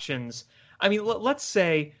other options. I mean, let's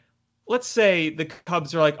say the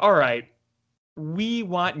Cubs are like, all right, we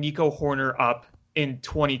want Nico Hoerner up in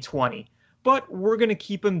 2020, but we're going to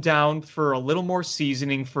keep him down for a little more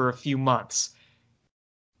seasoning for a few months.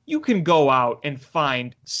 You can go out and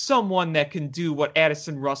find someone that can do what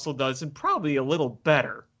Addison Russell does and probably a little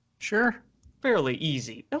better. Sure. Fairly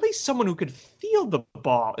easy. At least someone who could field the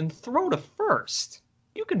ball and throw to first.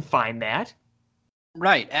 You can find that.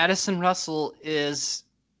 Right. Addison Russell is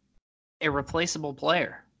a replaceable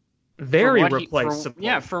player. Very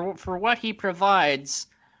replaceable. For what he provides,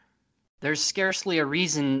 there's scarcely a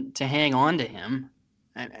reason to hang on to him.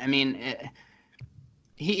 I mean,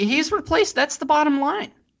 he's replaced. That's the bottom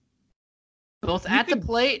line. Both at the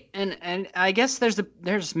plate and I guess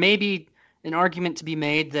there's maybe an argument to be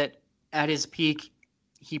made that at his peak,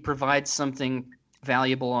 he provides something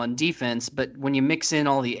valuable on defense, but when you mix in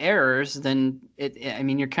all the errors, then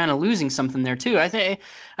you're kind of losing something there too. I think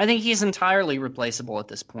he's entirely replaceable at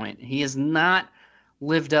this point. He has not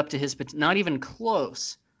lived up to not even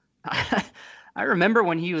close. I remember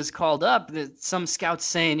when he was called up, that some scouts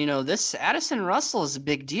saying, this Addison Russell is a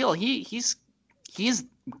big deal. He's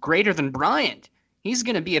greater than Bryant. He's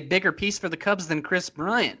going to be a bigger piece for the Cubs than Chris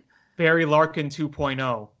Bryant. Barry Larkin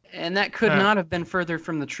 2.0. And that could not have been further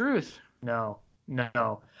from the truth. No.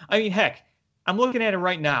 I mean, heck, I'm looking at it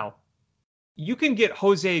right now. You can get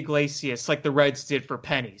Jose Iglesias like the Reds did for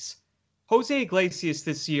pennies. Jose Iglesias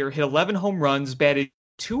this year hit 11 home runs, batted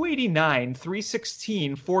 .289,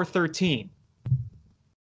 .316, .413.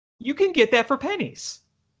 You can get that for pennies.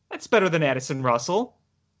 That's better than Addison Russell.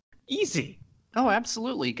 Easy. Oh,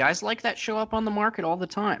 absolutely. Guys like that show up on the market all the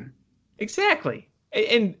time. Exactly.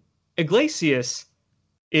 And Iglesias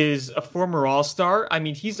is a former All-Star. I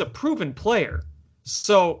mean, he's a proven player.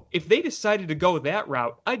 So if they decided to go that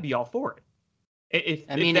route, I'd be all for it. If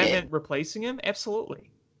that meant replacing him,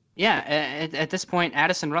 absolutely. Yeah, at this point,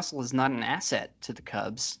 Addison Russell is not an asset to the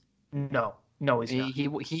Cubs. No, he's not.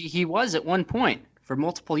 He was at one point for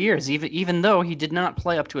multiple years. Even though he did not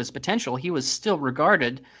play up to his potential, he was still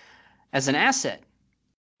regarded as an asset.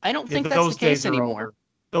 I don't think that's the case anymore.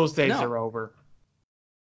 Those days are over.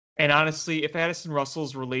 And honestly, if Addison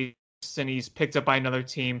Russell's released and he's picked up by another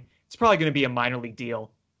team, it's probably going to be a minor league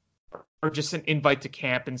deal. Or just an invite to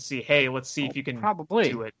camp and see, hey, let's see if you can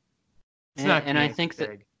do it.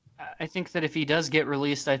 I think that if he does get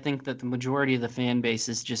released, I think that the majority of the fan base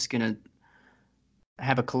is just going to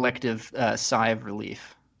have a collective sigh of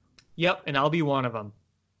relief. Yep, and I'll be one of them.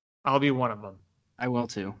 I will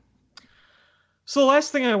too. So the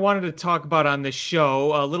last thing I wanted to talk about on this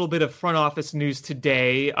show, a little bit of front office news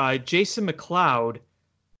today. Jason McLeod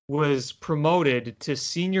was promoted to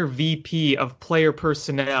Senior VP of Player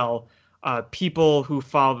Personnel. People who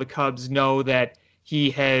follow the Cubs know that he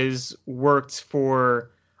has worked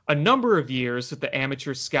for a number of years with the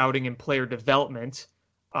amateur scouting and player development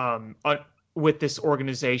with this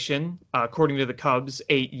organization, according to the Cubs,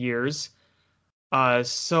 8 years.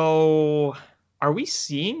 So are we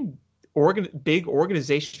seeing big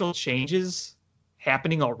organizational changes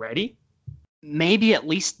happening already? Maybe at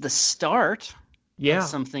least the start of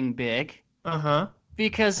something big.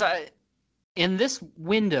 Because in this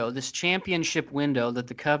window, this championship window that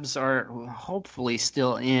the Cubs are hopefully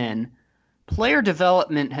still in, player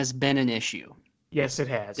development has been an issue. Yes, it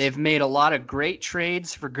has. They've made a lot of great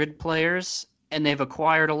trades for good players, and they've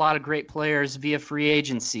acquired a lot of great players via free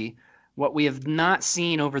agency. What we have not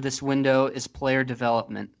seen over this window is player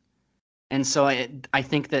development. And so I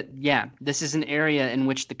think that, this is an area in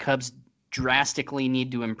which the Cubs drastically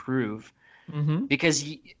need to improve. Mm-hmm. Because,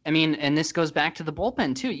 and this goes back to the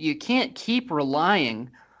bullpen, too. You can't keep relying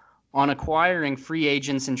on acquiring free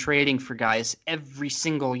agents and trading for guys every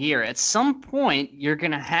single year. At some point, you're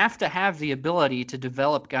going to have the ability to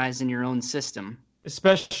develop guys in your own system.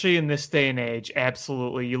 Especially in this day and age,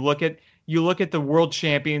 absolutely. You look at the world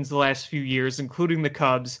champions the last few years, including the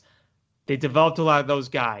Cubs. They developed a lot of those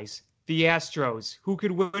guys. The Astros, who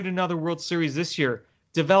could win another World Series this year,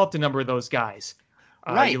 developed a number of those guys.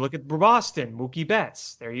 Right. You look at Boston, Mookie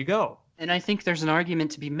Betts. There you go. And I think there's an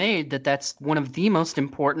argument to be made that that's one of the most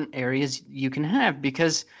important areas you can have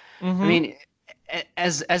because,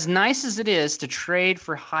 as nice as it is to trade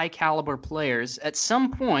for high caliber players, at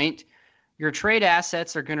some point your trade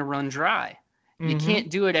assets are going to run dry. You can't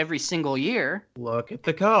do it every single year. Look at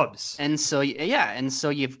the Cubs. And so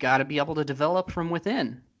you've got to be able to develop from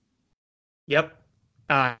within. Yep.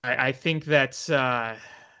 I think that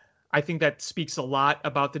speaks a lot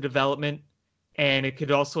about the development, and it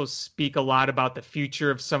could also speak a lot about the future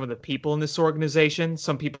of some of the people in this organization.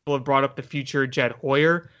 Some people have brought up the future of Jed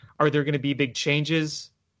Hoyer. Are there going to be big changes?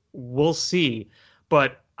 We'll see.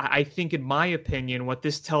 But I think, in my opinion, what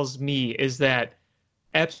this tells me is that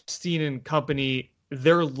Epstein and company,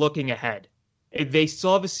 they're looking ahead. They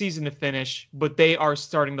still have a season to finish, but they are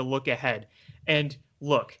starting to look ahead. And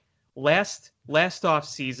look, last off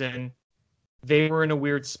season, they were in a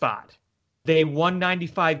weird spot. They won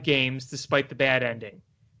 95 games despite the bad ending.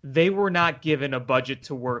 They were not given a budget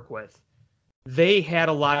to work with. They had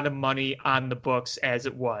a lot of money on the books as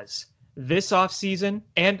it was. This offseason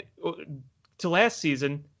and to last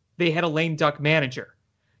season, they had a lame duck manager.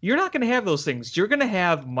 You're not going to have those things. You're going to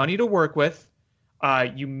have money to work with.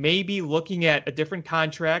 You may be looking at a different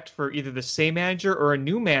contract for either the same manager or a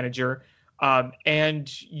new manager,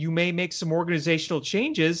 and you may make some organizational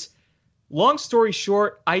changes. Long story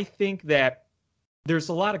short, I think that there's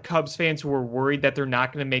a lot of Cubs fans who are worried that they're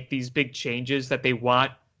not going to make these big changes that they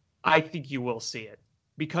want I think you will see it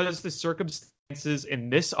because the circumstances in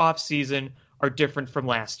this offseason are different from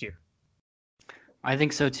last year. I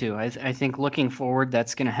think so too. I think looking forward,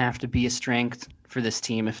 that's going to have to be a strength for this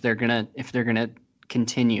team if they're gonna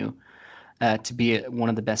continue to be one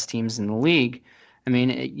of the best teams in the league. I mean,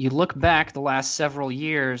 you look back the last several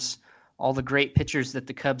years, all the great pitchers that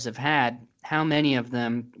the Cubs have had, how many of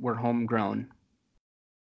them were homegrown?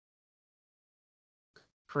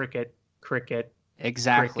 Cricket, cricket,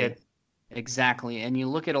 Exactly. cricket. Exactly. And you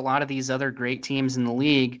look at a lot of these other great teams in the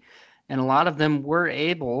league, and a lot of them were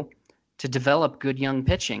able to develop good young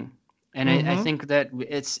pitching. And I Mm-hmm. think that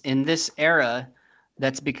it's in this era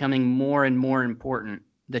that's becoming more and more important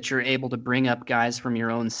that you're able to bring up guys from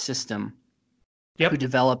your own system who Yep.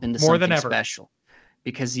 develop into More than something ever. special.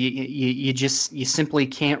 Because you simply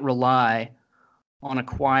can't rely on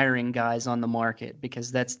acquiring guys on the market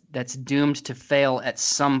because that's doomed to fail at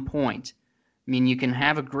some point. I mean, you can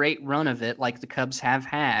have a great run of it like the Cubs have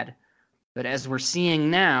had, but as we're seeing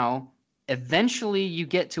now, eventually you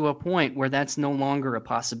get to a point where that's no longer a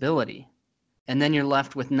possibility. And then you're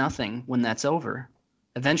left with nothing when that's over.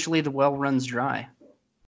 Eventually the well runs dry.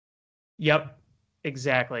 Yep,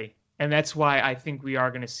 exactly. And that's why I think we are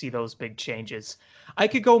going to see those big changes. I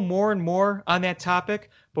could go more and more on that topic,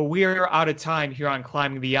 but we are out of time here on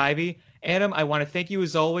Climbing the Ivy. Adam, I want to thank you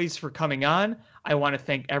as always for coming on. I want to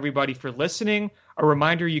thank everybody for listening. A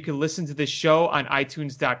reminder, you can listen to this show on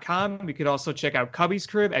iTunes.com. You could also check out Cubby's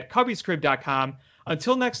Crib at cubby'scrib.com.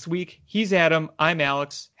 Until next week, he's Adam. I'm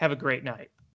Alex. Have a great night.